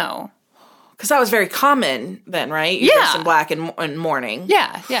 I know. Because that was very common then, right? You dress in black in mourning.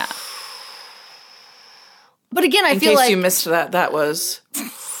 Yeah, yeah. But again, I feel like... In like... case you missed that was...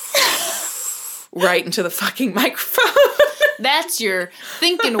 right into the fucking microphone. That's your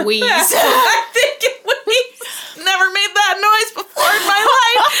thinking wheeze. I'm thinking wheeze. Never made that noise before in my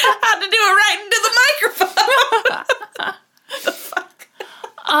life. Had to do it right into the microphone. The fuck?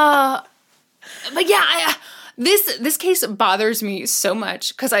 But yeah, this case bothers me so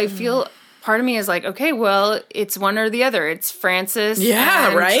much because I feel... Part of me is like, okay, well, it's one or the other. It's Frances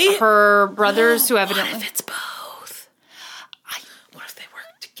and right? her brothers who evidently... What if it's both? What if they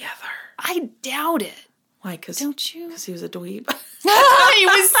work together? I doubt it. Why? Because don't you? Because he was a dweeb. He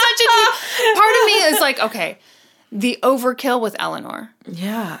was such a dweeb. Part of me is like, okay, the overkill with Eleanor.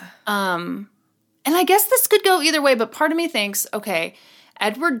 Yeah. And I guess this could go either way, but part of me thinks, okay,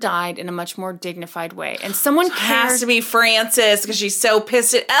 Edward died in a much more dignified way. And someone has to be Frances because she's so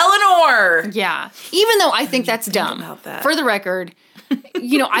pissed at Eleanor. Yeah. Even though I think that's dumb. About that. For the record,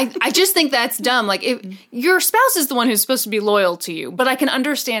 I just think that's dumb. Like, if your spouse is the one who's supposed to be loyal to you, but I can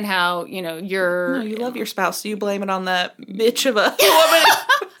understand how, you're... No, you love your spouse, so you blame it on that bitch of a woman.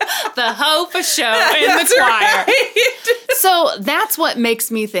 The hoe for show in the choir. Right. So that's what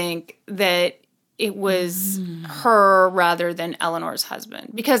makes me think that it was her rather than Eleanor's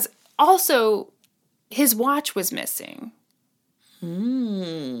husband. Because also, his watch was missing.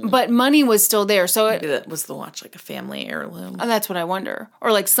 But money was still there. So maybe that was the watch, like a family heirloom. That's what I wonder.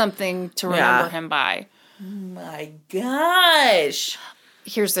 Or like something to remember him by. Oh my gosh.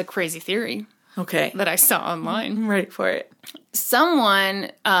 Here's the crazy theory. Okay. That I saw online. I'm ready for it. Someone,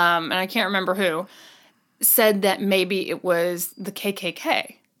 and I can't remember who, said that maybe it was the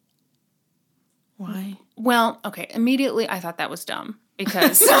KKK. Why? Well, okay, immediately I thought that was dumb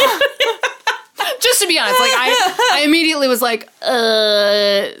because, just to be honest, like I immediately was like,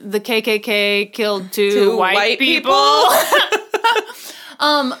 the KKK killed two white people.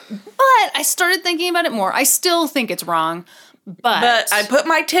 But I started thinking about it more. I still think it's wrong. But I put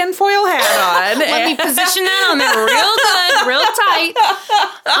my tinfoil hat on. Let me position that on there real good, real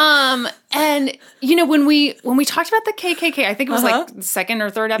tight. And you know, when we talked about the KKK, I think it was like the second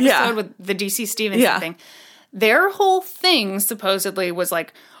or third episode with the DC Stevenson thing. Their whole thing supposedly was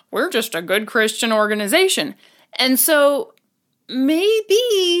like, we're just a good Christian organization. And so maybe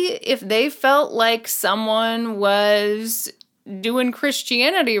if they felt like someone was doing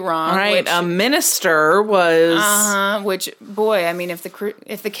Christianity wrong, right? A minister was, which boy, I mean, if the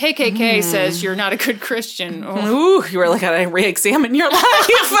KKK says you're not a good Christian, ooh, you really gotta re-examine your life.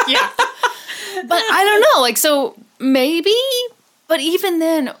 Yeah, but I don't know, like, so maybe, but even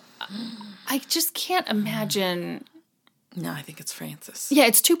then, I just can't imagine. No, I think it's Francis. Yeah,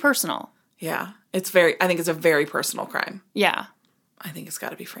 it's too personal. Yeah, I think it's a very personal crime. Yeah, I think it's got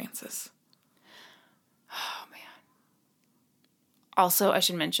to be Francis. Also, I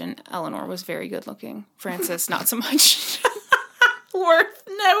should mention, Eleanor was very good looking. Francis, not so much. Worth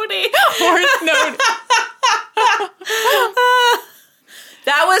noting.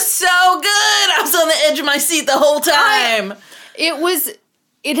 That was so good. I was on the edge of my seat the whole time.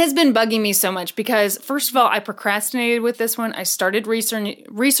 It has been bugging me so much because, first of all, I procrastinated with this one. I started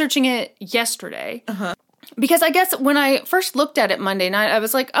researching it yesterday. Because I guess when I first looked at it Monday night, I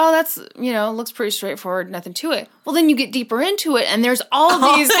was like, oh, that's, looks pretty straightforward, nothing to it. Well, then you get deeper into it, and there's all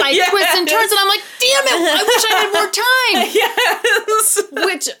these, twists and turns, and I'm like, damn it, I wish I had more time. Yes.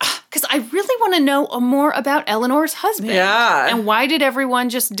 Because I really want to know more about Eleanor's husband. Yeah. And why did everyone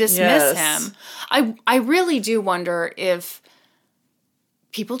just dismiss him? I really do wonder if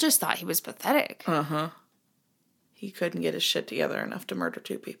people just thought he was pathetic. He couldn't get his shit together enough to murder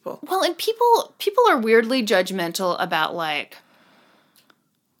two people. Well, and people are weirdly judgmental about, like,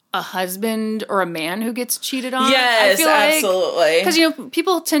 a husband or a man who gets cheated on. Yes, I feel absolutely. Because,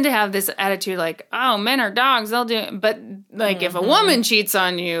 people tend to have this attitude like, oh, men are dogs, they'll do it. But, like, if a woman cheats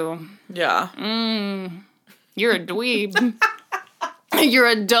on you... Yeah. You're a dweeb. You're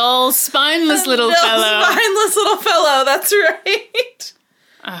a dull, spineless little fellow. Spineless little fellow, that's right.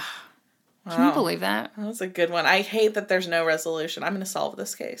 Can you believe that? That was a good one. I hate that there's no resolution. I'm going to solve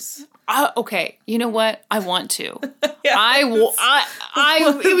this case. Okay, you know what? I want to. Yes.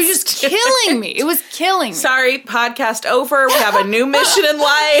 It was just killing me. It was killing me. Sorry, podcast over. We have a new mission in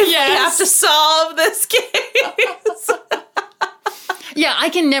life. Yes. We have to solve this case. Yeah, I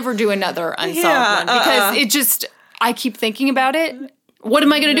can never do another unsolved one because it just, I keep thinking about it. What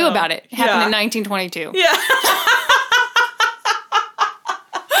am I going to do about it? It happened in 1922. Yeah.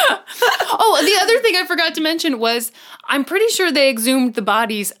 Oh, the other thing I forgot to mention was I'm pretty sure they exhumed the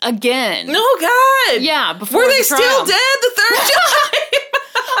bodies again. Oh, God. Yeah, before Were they the trial. still dead the third time?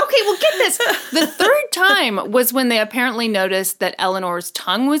 Okay, well, get this. The third time was when they apparently noticed that Eleanor's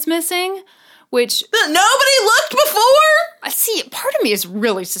tongue was missing, which... Nobody looked before? I see, part of me is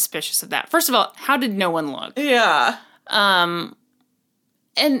really suspicious of that. First of all, how did no one look? Yeah. And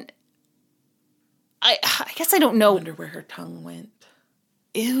I guess I don't know. I wonder where her tongue went.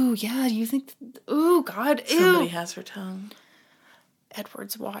 Ew, yeah, you think... Ooh, God, ew. Somebody has her tongue.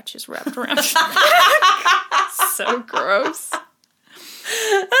 Edward's watch is wrapped around her. So gross.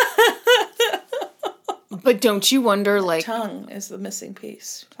 But don't you wonder, like... Tongue is the missing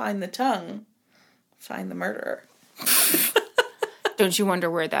piece. Find the tongue. Find the murderer. Don't you wonder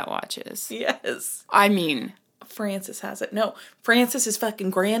where that watch is? Yes. I mean... Francis has it. No, Francis's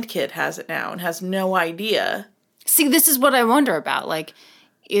fucking grandkid has it now and has no idea. See, this is what I wonder about. Like,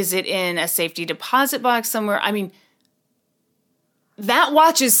 is it in a safety deposit box somewhere? I mean, that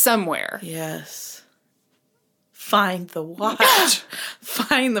watch is somewhere. Yes. Find the watch.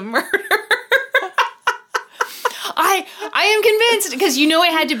 Find the murderer. I am convinced, because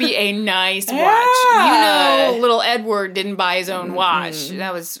it had to be a nice watch. Yeah. Little Edward didn't buy his own watch.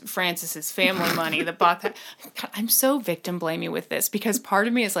 That was Francis's family money that bought that. God, I'm so victim blaming with this, because part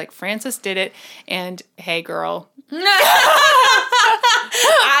of me is like, Francis did it, and hey, girl. I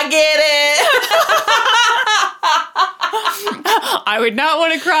get it. I would not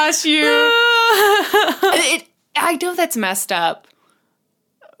want to cross you. I know that's messed up.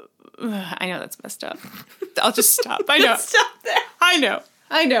 I know that's messed up. I'll just stop. I know. Stop there. I know.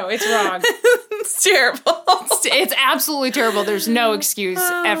 It's wrong. It's terrible. It's absolutely terrible. There's no excuse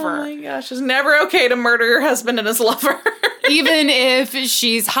ever. Oh my gosh. It's never okay to murder your husband and his lover. Even if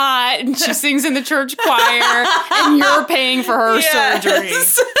she's hot and she sings in the church choir and you're paying for her surgery.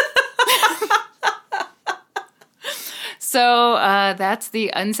 So that's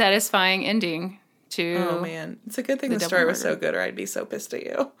the unsatisfying ending to. Oh man, it's a good thing the story was so good, or I'd be so pissed at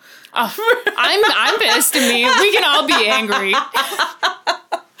you. Oh, I'm pissed at me. We can all be angry.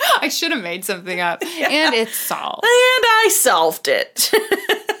 I should have made something up, and it's solved. And I solved it.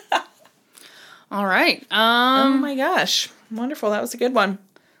 All right. Oh my gosh, wonderful! That was a good one.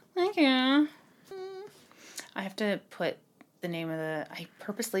 Thank you. I have to put the name of the. I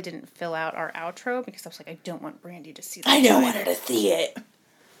purposely didn't fill out our outro because I was like, I don't want Brandy to see that. I don't want her to see it.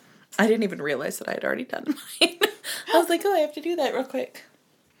 I didn't even realize that I had already done mine. I was like, oh, I have to do that real quick.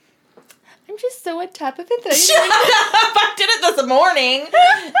 I'm just so on top of it that Shut up! I did it this morning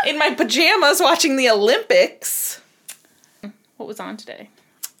in my pajamas watching the Olympics. What was on today?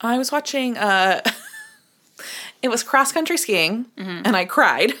 I was watching, it was cross-country skiing, and I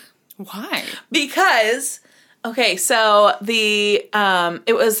cried. Why? Because, okay, so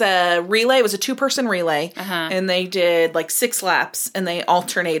it was a relay, it was a 2-person relay, and they did like 6 laps, and they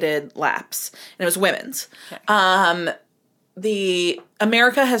alternated laps, and it was women's. Okay.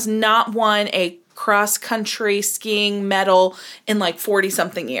 America has not won a cross-country skiing medal in like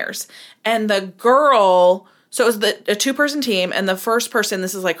 40-something years. And the girl, so it was a 2-person team, and the first person,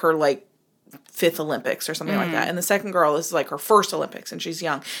 this is like her like 5th Olympics or something like that. And the second girl, this is like her first Olympics, and she's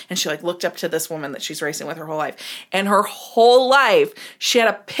young. And she like looked up to this woman that she's racing with her whole life. And her whole life, she had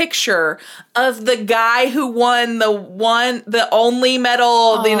a picture of the guy who won the only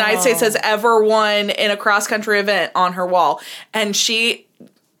medal the United States has ever won in a cross-country event on her wall. And she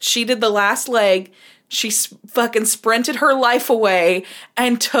did the last leg. She fucking sprinted her life away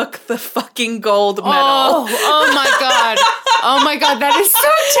and took the fucking gold medal. Oh my God. Oh my God, that is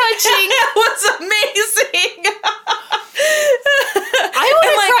so touching. It was amazing. I want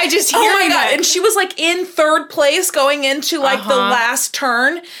to cry just hearing that. And she was like in 3rd place going into like the last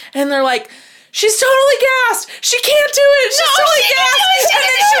turn. And they're like, she's totally gassed. She can't do it. She's totally gassed. And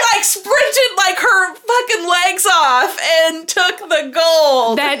then she like sprinted like her fucking legs off and took the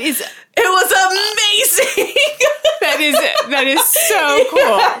gold. It was amazing. That is so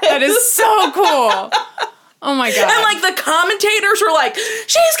cool. That is so cool. Oh my God. And like the commentators were like,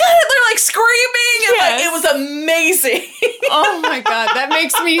 she's got it. They're like screaming. And like, it was amazing. Oh my God. That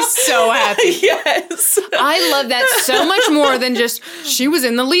makes me so happy. Yes. I love that so much more than just, she was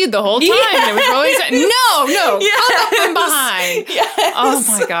in the lead the whole time. Yes. It was really, no, come up from behind. Yes. Oh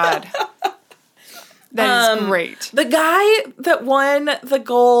my God. That is great. The guy that won the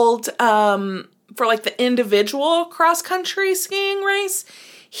gold for like the individual cross-country skiing race,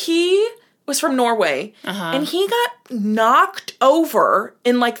 he was from Norway, and he got knocked over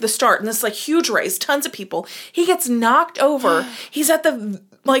in like the start, and this is like huge race, tons of people. He gets knocked over. He's at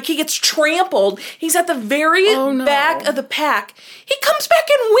he gets trampled. He's at the very back of the pack. He comes back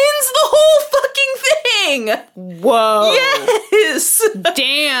and wins the whole fucking thing. Whoa. Yes.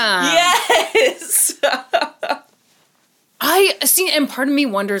 Damn. Yes. I see, and part of me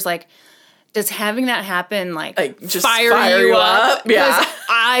wonders, like, does having that happen, like just fire you up? Yeah.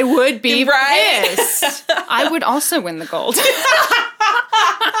 I would be right? pissed. I would also win the gold.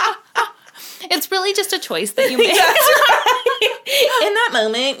 It's really just a choice that you make. Right. In that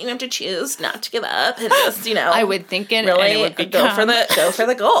moment, you have to choose not to give up and just, I would think it really and it would go for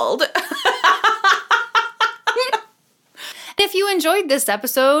the gold. If you enjoyed this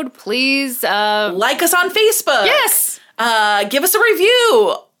episode, please like us on Facebook. Yes. Give us a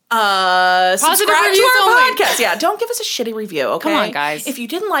review. Subscribe to our only. podcast. Yeah, don't give us a shitty review, okay? Come on, guys. If you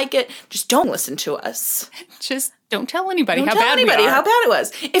didn't like it, just don't listen to us. Just don't tell anybody how bad it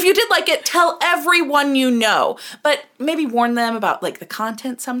was. If you did like it, tell everyone you know. But maybe warn them about like the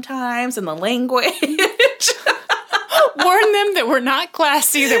content sometimes and the language. Warn them that we're not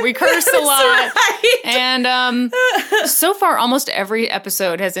classy, that we curse a lot. Right. And so far, almost every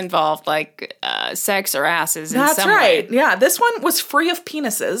episode has involved like sex or asses in some way. That's right. Yeah, this one was free of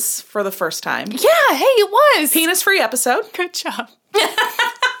penises for the first time. Yeah, hey, it was. Penis-free episode. Good job.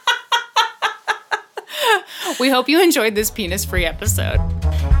 We hope you enjoyed this penis-free episode.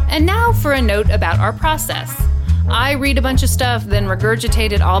 And now for a note about our process. I read a bunch of stuff, then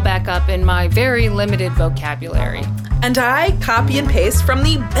regurgitate it all back up in my very limited vocabulary. And I copy and paste from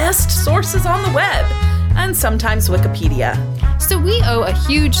the best sources on the web, and sometimes Wikipedia. So we owe a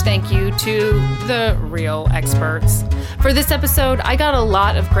huge thank you to the real experts. For this episode, I got a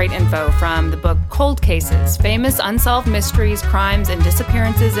lot of great info from the book Cold Cases, Famous Unsolved Mysteries, Crimes, and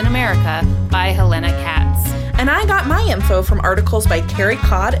Disappearances in America by Helena Katz. And I got my info from articles by Carrie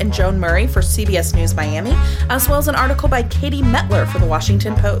Codd and Joan Murray for CBS News Miami, as well as an article by Katie Mettler for the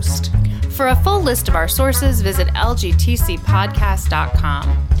Washington Post. For a full list of our sources, visit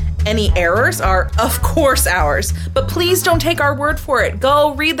lgtcpodcast.com. Any errors are, of course, ours, but please don't take our word for it.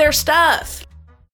 Go read their stuff.